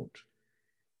on board,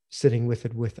 sitting with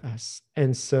it with us.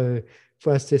 And so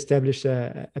for us to establish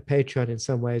a Patreon in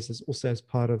some ways is also as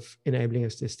part of enabling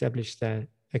us to establish a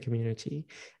community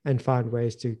and find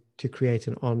ways to create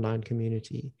an online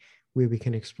community where we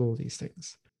can explore these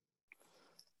things.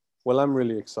 Well, I'm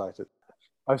really excited.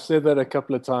 I've said that a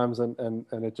couple of times, and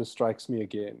it just strikes me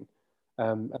again.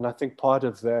 And I think part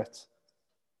of that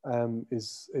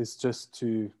is just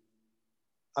to,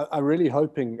 I'm really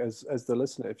hoping as the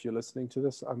listener, if you're listening to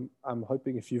this, I'm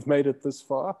hoping if you've made it this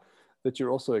far, that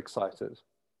you're also excited.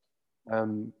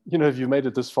 If you've made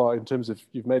it this far in terms of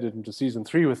you've made it into season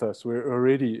 3 with us, we're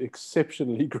already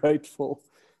exceptionally grateful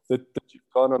that you've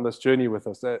gone on this journey with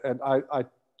us. And I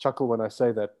chuckle when I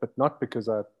say that, but not because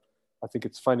I think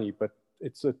it's funny, but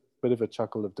it's a bit of a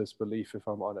chuckle of disbelief, if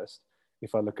I'm honest,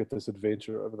 if I look at this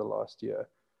adventure over the last year.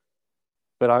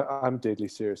 But I'm deadly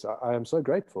serious. I am so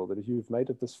grateful that you've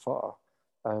made it this far.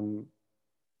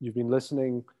 You've been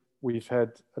listening. We've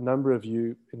had a number of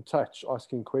you in touch,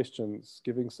 asking questions,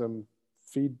 giving some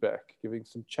feedback, giving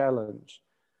some challenge.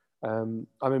 I'm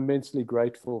immensely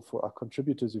grateful for our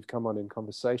contributors who've come on in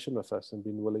conversation with us and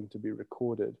been willing to be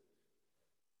recorded.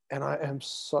 And I'm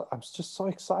just so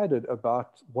excited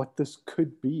about what this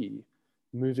could be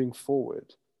moving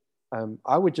forward.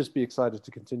 I would just be excited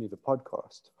to continue the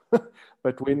podcast.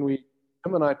 But when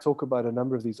Tim and I talk about a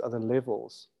number of these other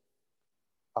levels,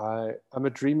 I'm a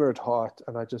dreamer at heart,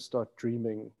 and I just start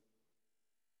dreaming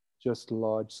just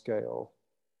large scale.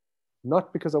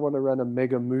 Not because I want to run a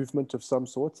mega movement of some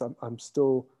sorts. I'm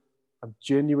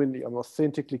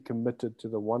authentically committed to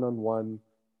the one-on-one,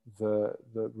 the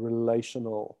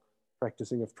relational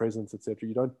practicing of presence, etc.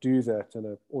 You don't do that in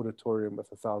an auditorium with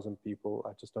 1,000 people.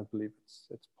 I just don't believe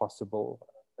it's possible,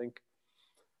 I think.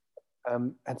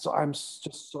 And so I'm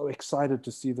just so excited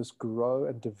to see this grow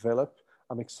and develop.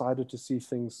 I'm excited to see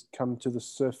things come to the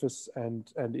surface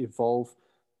and evolve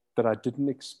that I didn't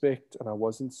expect and I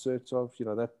wasn't certain of.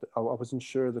 That I wasn't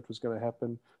sure that was going to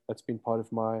happen. That's been part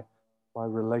of my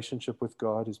relationship with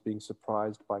God, is being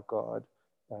surprised by God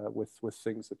with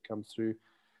things that come through.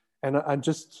 And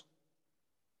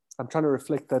I'm trying to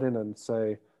reflect that in and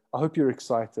say, I hope you're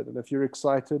excited. And if you're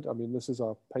excited, this is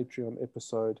our Patreon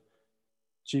episode.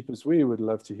 Jeepers, we would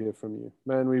love to hear from you.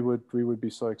 Man, we would be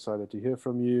so excited to hear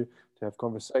from you, to have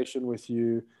conversation with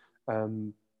you.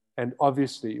 And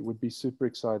obviously would be super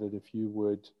excited if you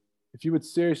would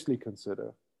seriously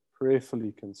consider,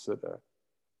 prayerfully consider,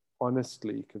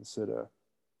 honestly consider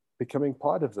becoming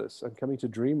part of this and coming to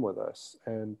dream with us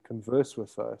and converse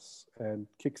with us and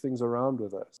kick things around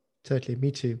with us. Totally, me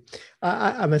too.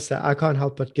 I must say, I can't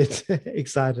help but get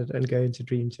excited and go into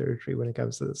dream territory when it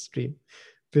comes to this dream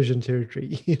vision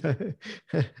territory.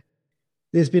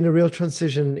 There's been a real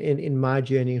transition in my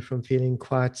journey from feeling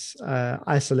quite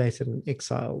isolated and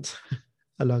exiled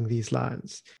along these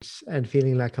lines, and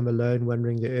feeling like I'm alone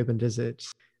wandering the urban desert.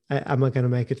 Am I going to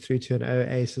make it through to an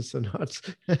oasis or not?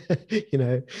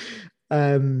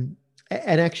 And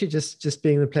actually just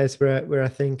being in a place where I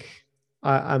think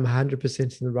I'm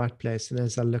 100% in the right place. And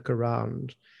as I look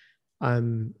around,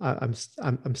 I'm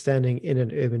standing in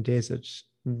an urban desert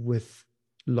with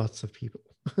lots of people.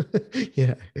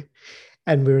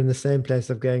 And we're in the same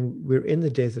place of going, we're in the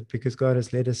desert because God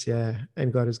has led us here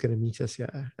and God is going to meet us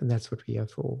here, and that's what we're here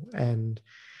for. And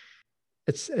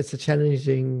it's a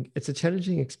challenging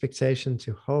expectation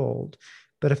to hold,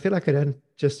 but I feel like I don't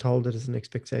just hold it as an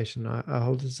expectation. I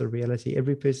hold it as a reality.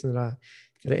 Every person that I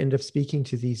end up speaking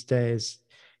to these days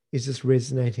is just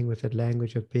resonating with that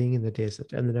language of being in the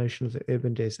desert and the notion of the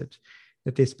urban desert,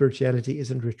 that their spirituality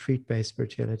isn't retreat-based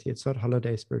spirituality. It's not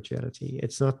holiday spirituality.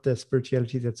 It's not the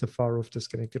spirituality that's afar off,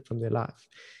 disconnected from their life.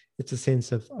 It's a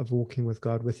sense of walking with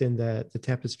God within the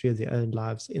tapestry of their own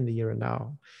lives in the here and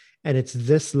now. And it's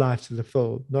this life to the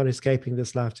full, not escaping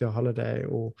this life to a holiday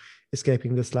or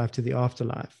escaping this life to the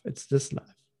afterlife. It's this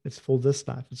life. It's for this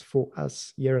life. It's for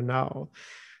us here and now.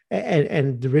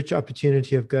 And the rich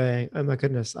opportunity of going, oh my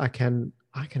goodness, I can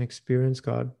experience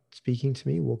God speaking to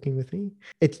me, walking with me.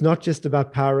 It's not just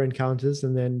about power encounters.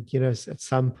 And then, at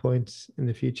some point in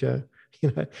the future,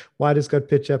 why does God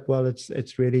pitch up? Well,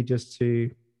 it's really just to,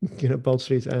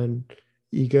 bolster his own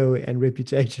ego and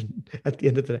reputation at the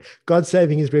end of the day. God's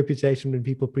saving his reputation when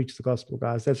people preach the gospel,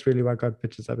 guys. That's really why God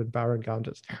pitches up in power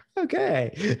encounters.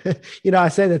 Okay. I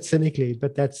say that cynically,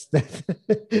 but that's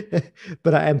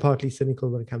but I am partly cynical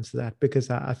when it comes to that, because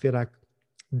I feel like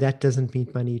that doesn't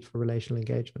meet my need for relational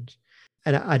engagement.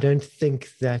 And I don't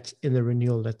think that in the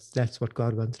renewal, that's what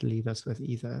God wants to leave us with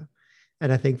either.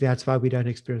 And I think that's why we don't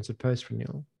experience it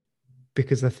post-renewal,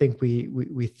 because I think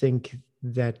we think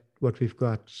that what we've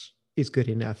got is good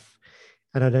enough.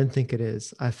 And I don't think it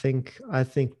is. I think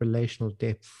relational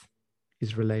depth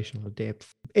is relational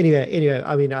depth. Anyway,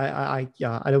 I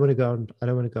don't want to go on. I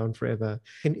don't want to go on forever.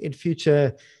 In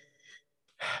future,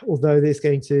 although there's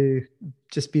going to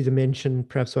just be the mention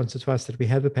perhaps once or twice that we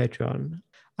have a Patreon,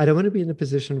 I don't want to be in the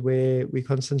position where we're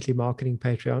constantly marketing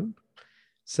Patreon.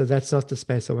 So that's not the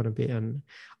space I want to be in.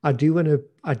 I do want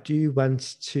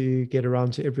to get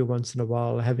around to every once in a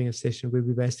while having a session where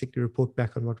we basically report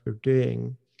back on what we're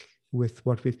doing with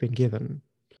what we've been given,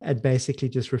 and basically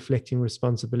just reflecting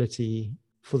responsibility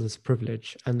for this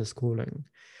privilege and this calling.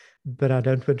 But I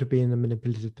don't want to be in the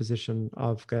manipulative position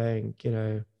of going,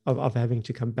 of having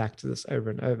to come back to this over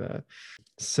and over.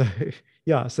 So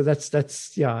yeah, so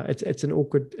that's yeah, it's an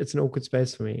awkward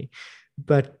space for me.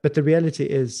 But the reality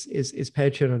is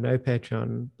Patreon or no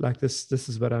Patreon, like this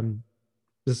is what I'm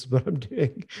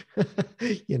doing.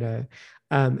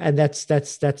 And that's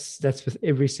with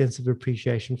every sense of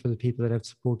appreciation for the people that have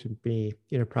supported me,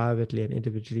 privately and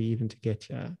individually, even to get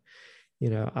here.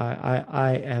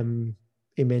 I am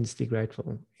immensely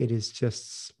grateful. It is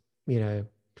just,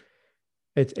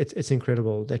 it's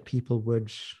incredible that people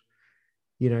would,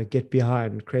 get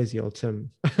behind crazy old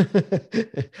Tim.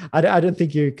 I don't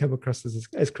think you come across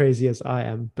as crazy as I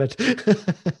am, but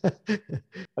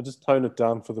I just tone it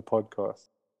down for the podcast.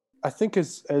 I think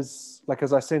as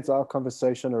I sense our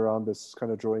conversation around this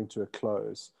kind of drawing to a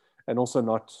close, and also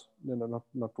not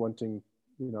wanting,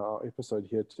 our episode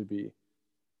here to be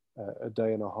a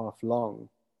day and a half long.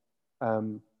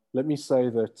 Let me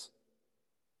say that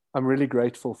I'm really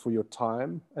grateful for your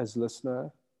time as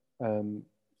listener,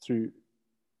 through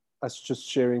us just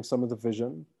sharing some of the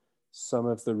vision, some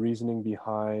of the reasoning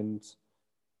behind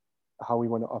how we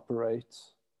want to operate,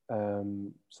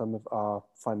 some of our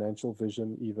financial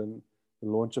vision, even the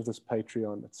launch of this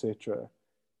Patreon, etc.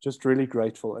 Just really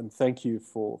grateful, and thank you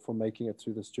for making it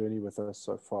through this journey with us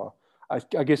so far.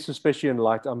 I guess especially in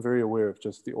light, I'm very aware of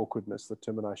just the awkwardness that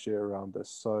Tim and I share around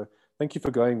this. So thank you for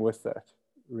going with that.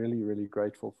 Really, really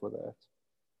grateful for that.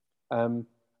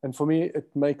 And for me, it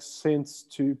makes sense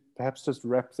to perhaps just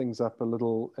wrap things up a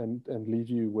little and leave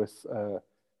you with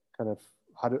kind of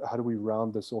how do we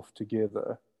round this off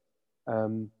together?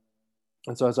 And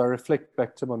so as I reflect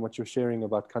back, Tim, on what you're sharing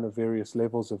about kind of various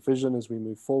levels of vision as we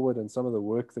move forward and some of the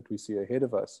work that we see ahead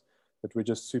of us that we're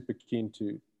just super keen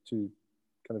to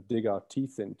kind of dig our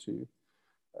teeth into.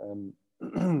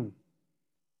 The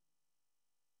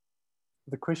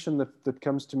question that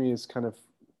comes to me is kind of,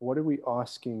 what are we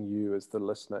asking you as the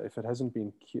listener, if it hasn't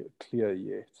been clear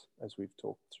yet as we've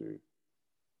talked through?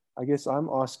 I guess I'm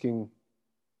asking,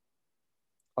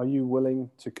 are you willing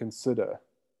to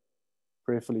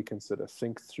prayerfully consider,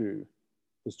 think through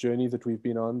this journey that we've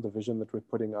been on, the vision that we're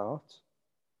putting out?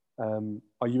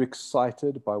 Are you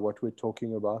excited by what we're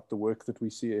talking about, the work that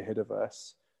we see ahead of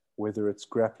us, whether it's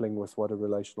grappling with what a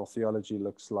relational theology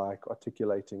looks like,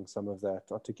 articulating some of that,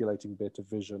 articulating better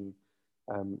vision,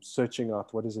 searching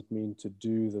out what does it mean to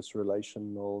do this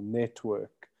relational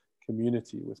network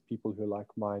community with people who are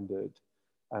like-minded,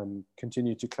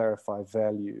 continue to clarify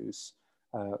values.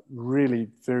 Really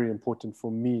very important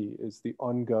for me is the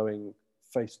ongoing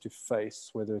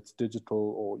face-to-face, whether it's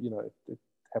digital or, it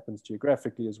happens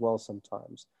geographically as well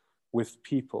sometimes, with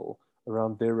people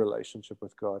around their relationship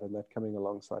with God, and that coming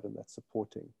alongside and that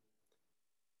supporting.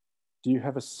 Do you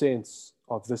have a sense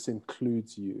of this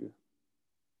includes you?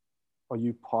 Are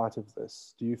you part of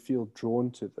this? Do you feel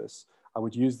drawn to this? I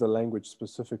would use the language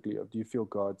specifically of, do you feel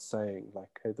God saying, like,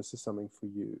 hey, this is something for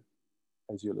you,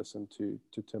 as you listen to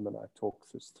Tim and I talk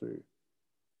this through?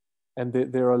 And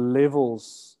there are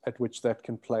levels at which that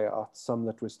can play out, some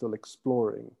that we're still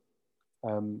exploring.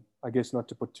 I guess not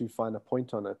to put too fine a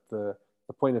point on it, the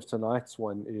point of tonight's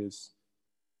one is,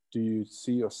 do you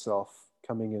see yourself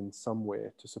coming in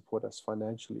somewhere to support us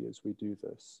financially as we do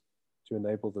this, to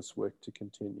enable this work to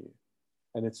continue?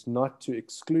 And it's not to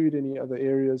exclude any other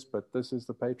areas, but this is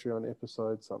the Patreon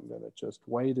episode, so I'm going to just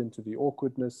wade into the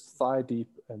awkwardness, thigh deep,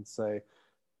 and say,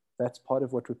 that's part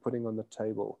of what we're putting on the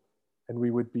table. And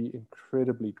we would be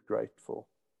incredibly grateful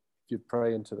if you'd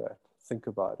pray into that, think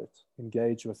about it,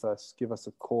 engage with us, give us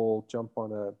a call, jump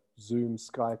on a Zoom,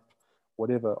 Skype,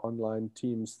 whatever online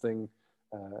Teams thing,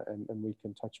 and we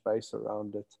can touch base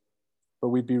around it. But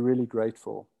we'd be really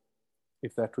grateful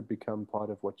if that would become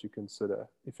part of what you consider,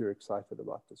 if you're excited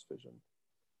about this vision.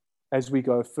 As we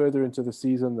go further into the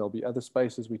season, there'll be other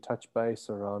spaces we touch base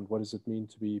around what does it mean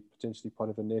to be potentially part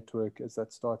of a network as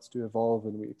that starts to evolve,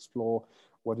 and we explore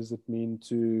what does it mean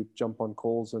to jump on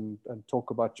calls and talk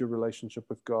about your relationship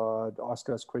with God, ask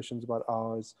us questions about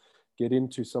ours, get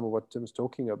into some of what Tim's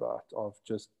talking about of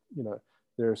just,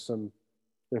 there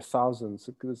are thousands,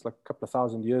 there's like a couple of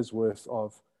thousand years worth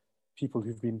of people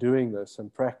who've been doing this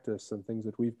and practice and things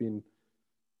that we've been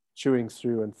chewing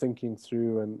through and thinking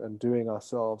through and doing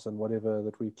ourselves, and whatever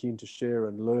that we're keen to share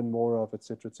and learn more of,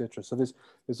 etc., etc. So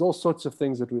there's all sorts of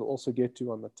things that we'll also get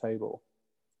to on the table.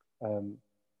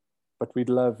 But we'd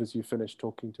love, as you finish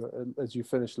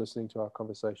listening to our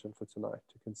conversation for tonight,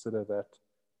 to consider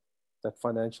that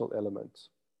financial element.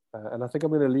 And I think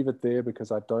I'm going to leave it there,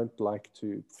 because I don't like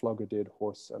to flog a dead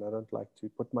horse, and I don't like to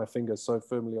put my finger so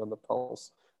firmly on the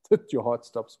pulse that your heart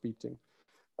stops beating.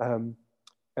 And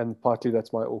partly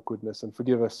that's my awkwardness, and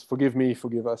forgive us for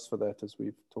that, as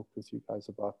we've talked with you guys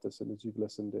about this and as you've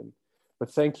listened in.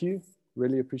 But thank you.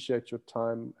 Really appreciate your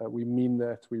time. We mean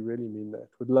that. We really mean that.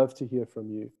 Would love to hear from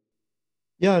you.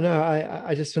 Yeah, no,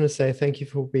 I just want to say thank you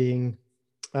for being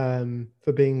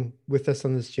with us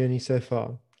on this journey so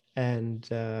far, and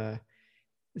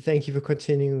thank you for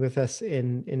continuing with us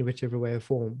in whichever way or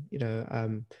form.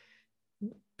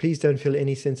 Please don't feel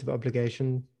any sense of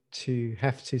obligation to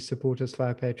have to support us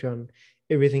via Patreon.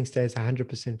 Everything stays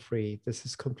 100% free. This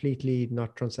is completely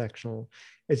not transactional.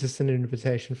 It's just an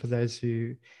invitation for those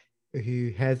who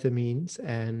have the means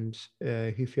and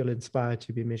who feel inspired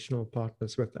to be missional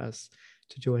partners with us,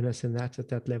 to join us in that at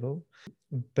that level.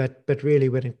 But really,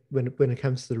 when it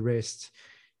comes to the rest,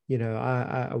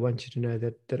 I want you to know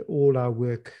that all our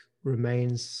work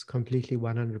remains completely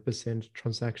 100%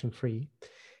 transaction free.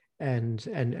 And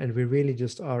we really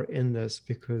just are in this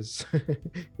because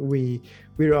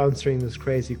we're answering this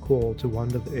crazy call to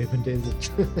wander the urban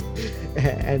desert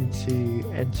and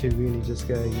to really just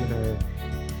go,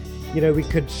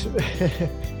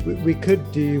 we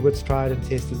could do what's tried and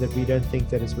tested that we don't think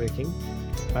that is working,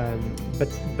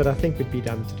 but I think we'd be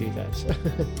dumb to do that.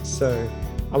 So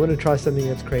I want to try something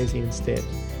that's crazy instead,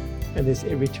 and there's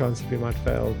every chance that we might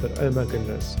fail, but oh my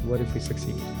goodness, what if we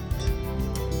succeed?